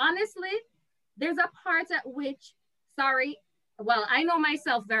honestly, there's a part at which, I know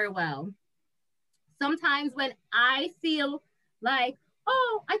myself very well. Sometimes when I feel like,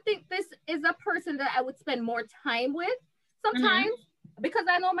 oh, I think this is a person that I would spend more time with, sometimes, because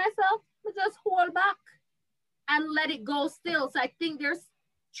I know myself, I just hold back and let it go still. So I think there's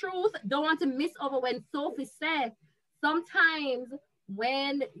truth. Don't want to miss over when Sophie said, sometimes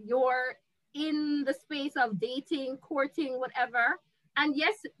when you're in the space of dating, courting, whatever, and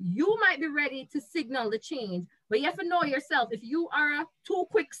yes, you might be ready to signal the change, but you have to know yourself. If you are a too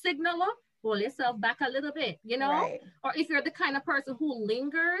quick signaler, pull yourself back a little bit, you know? Right. Or if you're the kind of person who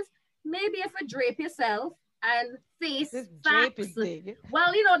lingers, maybe if you drape yourself and face facts.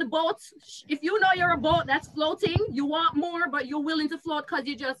 Well, you know, the boat, if you know you're a boat that's floating, you want more, but you're willing to float because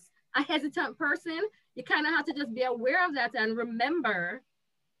you're just a hesitant person. You kind of have to just be aware of that and remember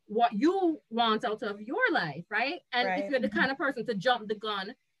what you want out of your life, right? And if you're the kind of person to jump the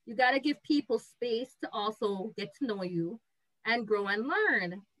gun, you got to give people space to also get to know you and grow and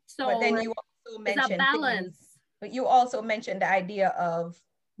learn. So but then you also mentioned it's a balance. But you also mentioned the idea of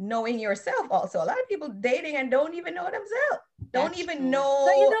knowing yourself also. A lot of people dating and don't even know themselves. Don't even know.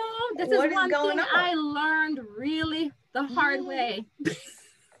 So, you know, this is one thing I learned really the hard way.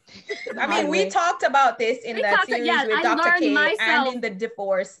 I mean, we talked about this in that series with Dr. K and in the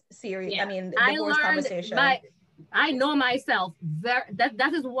divorce series. Yeah. I mean, the divorce conversation. I know myself.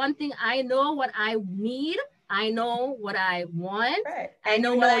 That is one thing. I know what I need. I know what I want. Right. I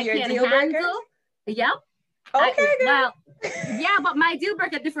know what I can handle. Yep. Okay. Yeah, but my deal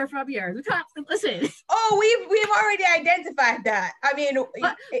breaker different from yours. Listen. Oh, we've already identified that. I mean,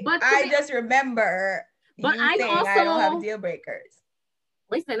 but I just remember you saying I don't have deal breakers.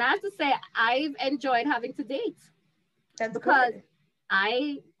 Listen, I have to say, I've enjoyed having to date. That's because good.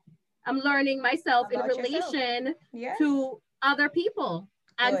 I am learning myself in relation to other people.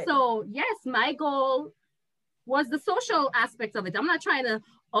 And so, yes, my goal was the social aspect of it. I'm not trying to,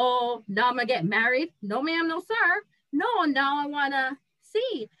 now I'm going to get married. No, ma'am, no, sir. No, now I want to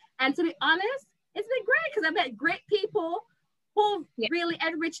see. And to be honest, it's been great because I met great people who really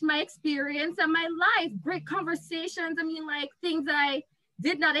enriched my experience and my life. Great conversations. I mean, like things that I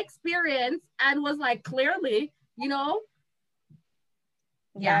did not experience and was like clearly, you know.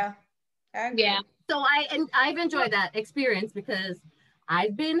 Yeah. So I've enjoyed that experience because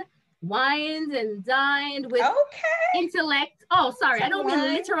I've been wined and dined with intellect. Oh, sorry, I don't mean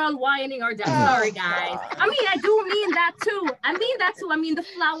literal whining or that. Sorry, guys. I mean, I do mean that too. I mean that too. I mean the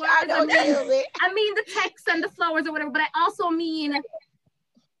flowers. I mean the text and the flowers or whatever. But I also mean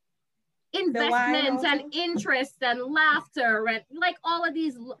investment and interest and laughter and like all of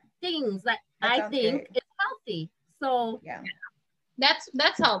these things that I think is healthy. So yeah,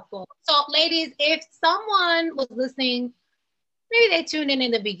 that's helpful. So, ladies, if someone was listening, maybe they tuned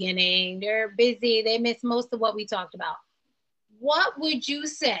in the beginning, they're busy, they missed most of what we talked about. What would you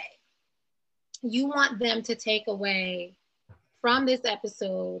say you want them to take away from this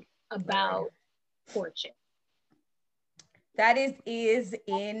episode about courtship? That is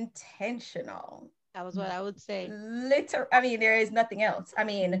intentional. That was what I would say. I mean, there is nothing else. I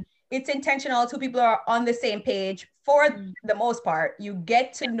mean, it's intentional. Two people are on the same page for the most part. You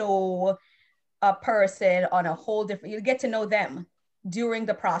get to know a person on a whole different, you get to know them during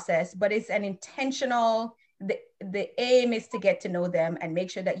the process, but it's an intentional, the aim is to get to know them and make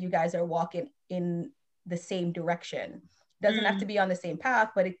sure that you guys are walking in the same direction. Doesn't have to be on the same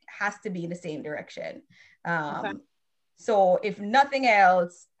path, but it has to be in the same direction. So if nothing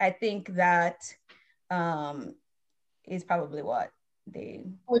else, I think that is probably what they...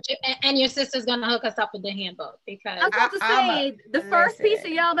 And your sister's gonna hook us up with the handbook because I was about to say the first piece of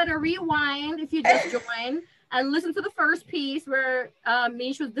y'all better rewind if you just joined and listen to the first piece where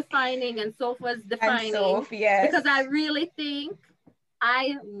Mish was defining and Soph was defining. Because I really think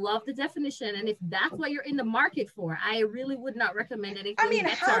I love the definition, and if that's what you're in the market for, I really would not recommend anything. I mean,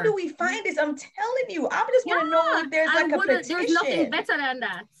 better. How do we find this? I'm telling you, I just want to know if there's like a petition. There's nothing better than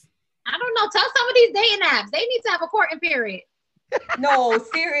that. I don't know. Tell some of these dating apps. They need to have a courting period. No,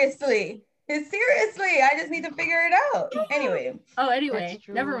 seriously. I just need to figure it out. Anyway. Oh, anyway,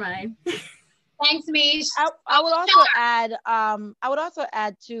 never mind. Thanks, Mish. I would also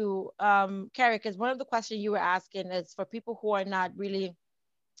add to Carrie, because one of the questions you were asking is for people who are not really,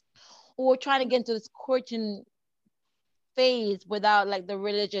 who are trying to get into this courting phase without like the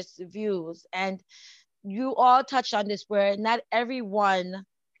religious views. And you all touched on this where not everyone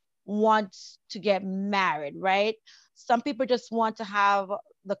wants to get married, right? Some people just want to have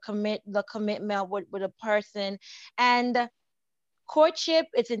the commitment with a person, and courtship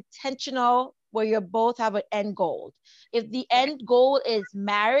is intentional where you both have an end goal. If the end goal is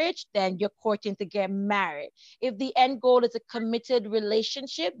marriage, then you're courting to get married. If the end goal is a committed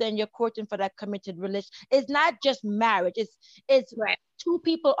relationship, then you're courting for that committed relationship. It's not just marriage. It's two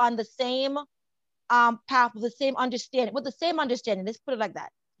people on the same path with the same understanding. Let's put it like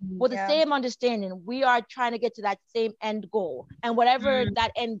that. With the same understanding, we are trying to get to that same end goal. And whatever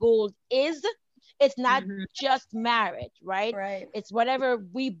that end goal is, it's not just marriage, right? It's whatever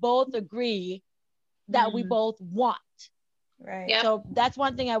we both agree that we both want. Right. Yep. So that's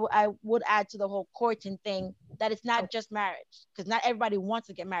one thing I would add to the whole courting thing, that it's not just marriage, because not everybody wants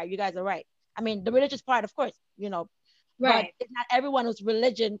to get married. You guys are right. I mean, the religious part, of course, but it's not everyone who's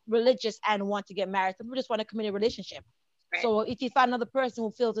religious and want to get married. Some people just want a committed relationship. Right. So if you find another person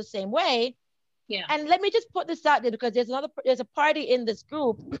who feels the same way, and let me just put this out there, because there's a party in this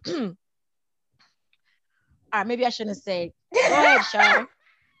group. Maybe I shouldn't say. Go ahead, Shar.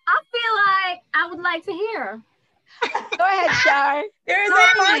 I feel like I would like to hear. Go ahead, Shar. There is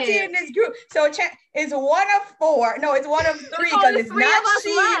a party in this group. So it's one of four. No, it's one of three, because it's not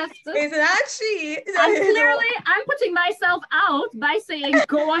she. Left. It's not she. And clearly, I'm putting myself out by saying,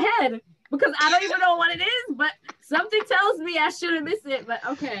 go ahead. Because I don't even know what it is, but something tells me I shouldn't miss it. But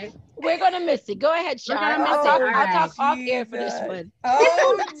okay. We're going to miss it. Go ahead, Shar. I'll talk off air for this one.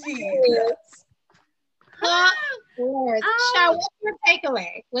 Oh, Jesus. Shar, what's your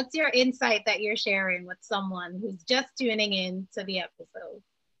takeaway? What's your insight that you're sharing with someone who's just tuning in to the episode?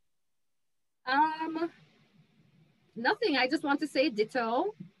 Nothing. I just want to say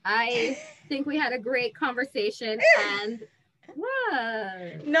ditto. I think we had a great conversation, and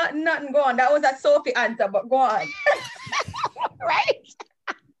what? Nothing. Go on. That was a Sophie answer, but go on. Right.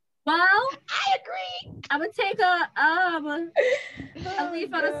 Well, I agree. I would take a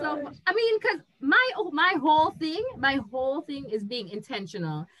leaf out of soap. I mean, because my whole thing is being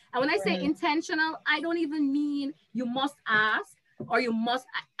intentional. And when I say intentional, I don't even mean you must ask or you must.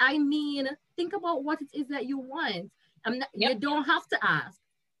 I mean, think about what it is that you want. You don't have to ask.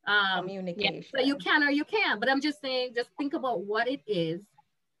 Communication. So you can or you can't. But I'm just saying, just think about what it is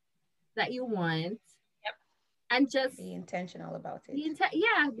that you want. Yep. And just be intentional about it.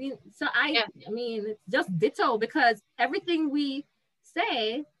 I mean, it's just ditto, because everything we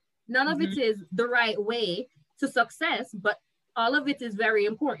say, none of it is the right way to success, but all of it is very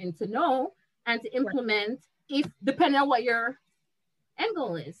important to know and to implement, if depending on what your end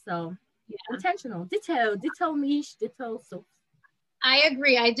goal is. So intentional, ditto Mish, ditto. So I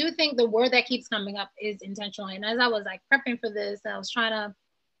agree. I do think the word that keeps coming up is intentional. And as I was like prepping for this, I was trying to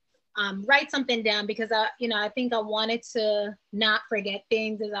write something down, because I think I wanted to not forget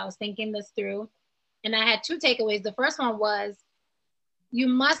things as I was thinking this through. And I had two takeaways. The first one was, you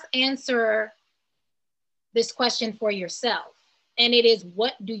must answer this question for yourself. And it is,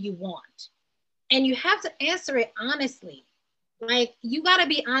 what do you want? And you have to answer it honestly. Like, you got to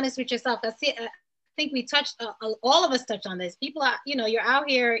be honest with yourself. I think we touched, all of us touched on this. People are, you're out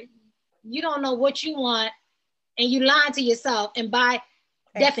here, you don't know what you want, and you lying to yourself. And by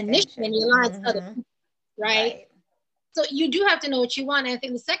definition, you're lying to other people, right? So you do have to know what you want. And I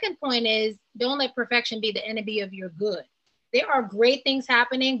think the second point is, don't let perfection be the enemy of your good. There are great things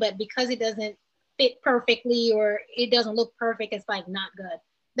happening, but because it doesn't fit perfectly or it doesn't look perfect, it's like not good.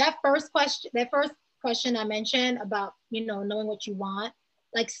 That first question I mentioned about, knowing what you want,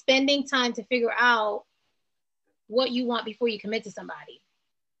 like spending time to figure out what you want before you commit to somebody,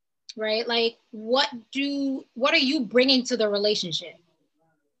 right? Like, what are you bringing to the relationship,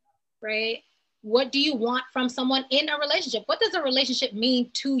 right? What do you want from someone in a relationship? What does a relationship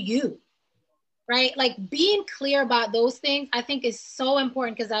mean to you, right? Like, being clear about those things, I think, is so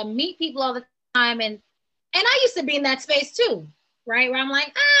important, because I meet people all the time, and I used to be in that space too, right? Where I'm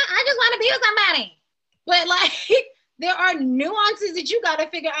like, I just want to be with somebody. But like, there are nuances that you got to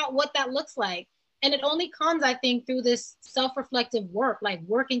figure out what that looks like. And it only comes, I think, through this self-reflective work, like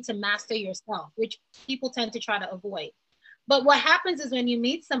working to master yourself, which people tend to try to avoid. But what happens is, when you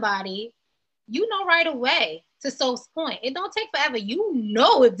meet somebody, you know right away, to Soph's point, it don't take forever. You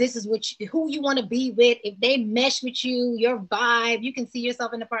know if this is who you want to be with, if they mesh with you, your vibe, you can see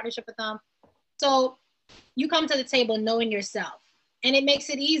yourself in a partnership with them. So you come to the table knowing yourself, and it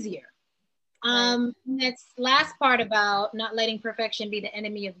makes it easier. That's last part about not letting perfection be the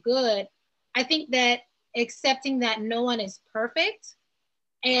enemy of good. I think that accepting that no one is perfect,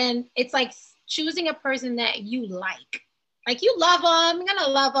 and it's like choosing a person that you like you love them, you're gonna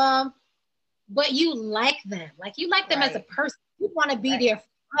love them, but you like them. Like, you like them as a person. You want to be their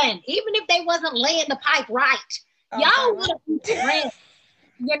friend, even if they wasn't laying the pipe right. Y'all want to be friends,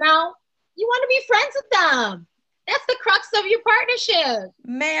 you want to be friends with them. That's the crux of your partnership.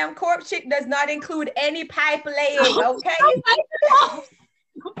 Ma'am, courtship does not include any pipe laying, okay?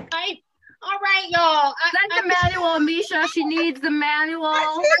 Okay. All right, y'all. Send the manual, Misha. She needs the manual.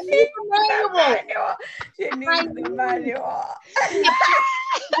 She needs the manual.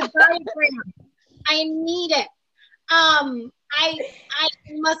 I need it. I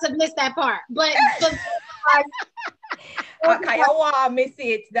must have missed that part, but okay, I want to miss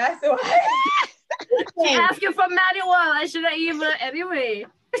it. That's why. She asked you for manual. I should have even anyway.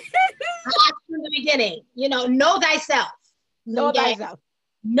 I asked from the beginning. Know thyself. Know thyself.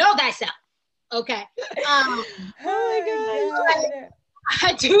 Know thyself. Okay. Oh my God.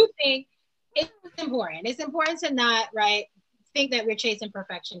 I do think it's important. It's important to not think that we're chasing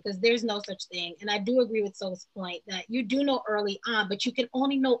perfection, because there's no such thing. And I do agree with Soul's point that you do know early on, but you can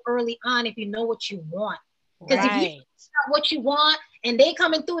only know early on if you know what you want. Because if you know what you want and they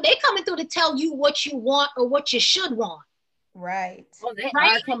coming through to tell you what you want or what you should want. Right. Well, they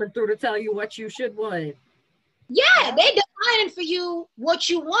are coming through to tell you what you should want. Yeah, they defining for you what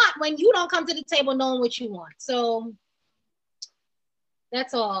you want when you don't come to the table knowing what you want. So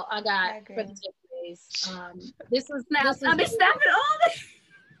that's all I got for the takeaways. This was I'll be snapping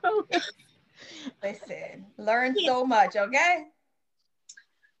all this. Listen, learn so much, okay?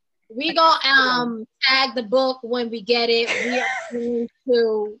 We gonna tag the book when we get it. We are going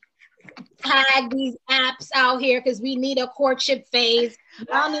to tag these apps out here because we need a courtship phase.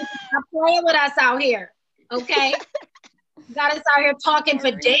 Y'all need to stop playing with us out here. Okay, got us out here talking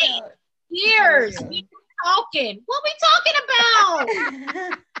for days, years. We talking. What we talking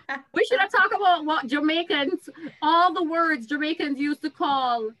about? We should have talked about what Jamaicans, all the words Jamaicans used to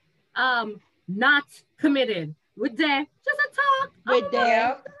call not committed. With that, just a talk. With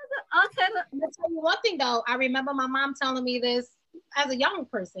that. Okay. I'll tell you one thing though. I remember my mom telling me this as a young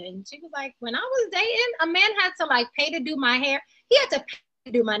person. She was like, when I was dating, a man had to pay to do my hair. He had to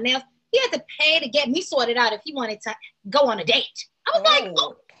pay to do my nails. He had to pay to get me sorted out if he wanted to go on a date. I was like,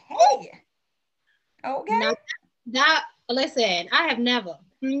 okay. Okay. Now, listen, I have never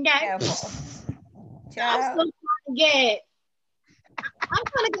Okay. Careful. I'm Child. still trying to get. I'm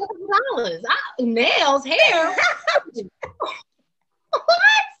trying to get $100. Nails, hair. What?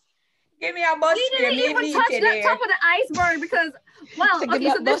 Give me a bus We fare. didn't Me even touch need you the there. top of the iceberg because, well, To give okay, you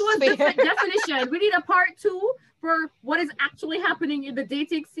so a this bus was the fare. definition. We need a part 2 for what is actually happening in the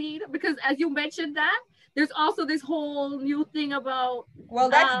dating scene because, as you mentioned, that there's also this whole new thing about. Well,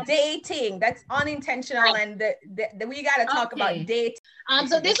 that's dating. That's unintentional, and we gotta talk about Okay. dating.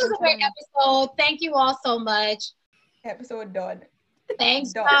 So this was a great episode. Thank you all so much. Episode done.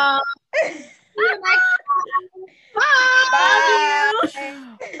 Thanks, Done. y'all. See you next time. Bye.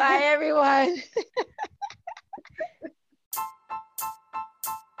 Bye. Bye, everyone.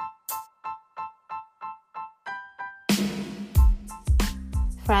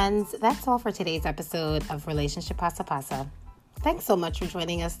 Friends, that's all for today's episode of Relationship Pasa Pasa. Thanks so much for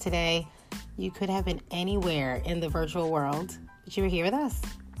joining us today. You could have been anywhere in the virtual world, but you were here with us.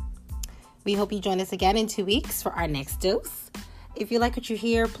 We hope you join us again in 2 weeks for our next dose. If you like what you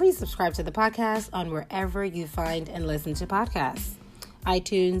hear, please subscribe to the podcast on wherever you find and listen to podcasts.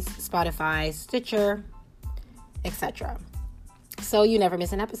 iTunes, Spotify, Stitcher, etc. So you never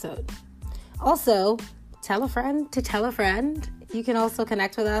miss an episode. Also, tell a friend to tell a friend. You can also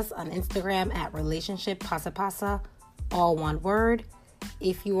connect with us on Instagram at Relationship Pasa Pasa, all one word,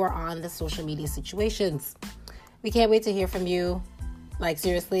 if you are on the social media situations. We can't wait to hear from you. Like,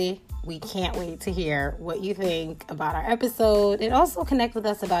 seriously, we can't wait to hear what you think about our episode and also connect with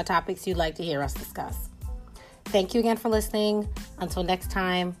us about topics you'd like to hear us discuss. Thank you again for listening. Until next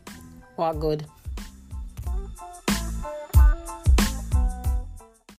time, walk good.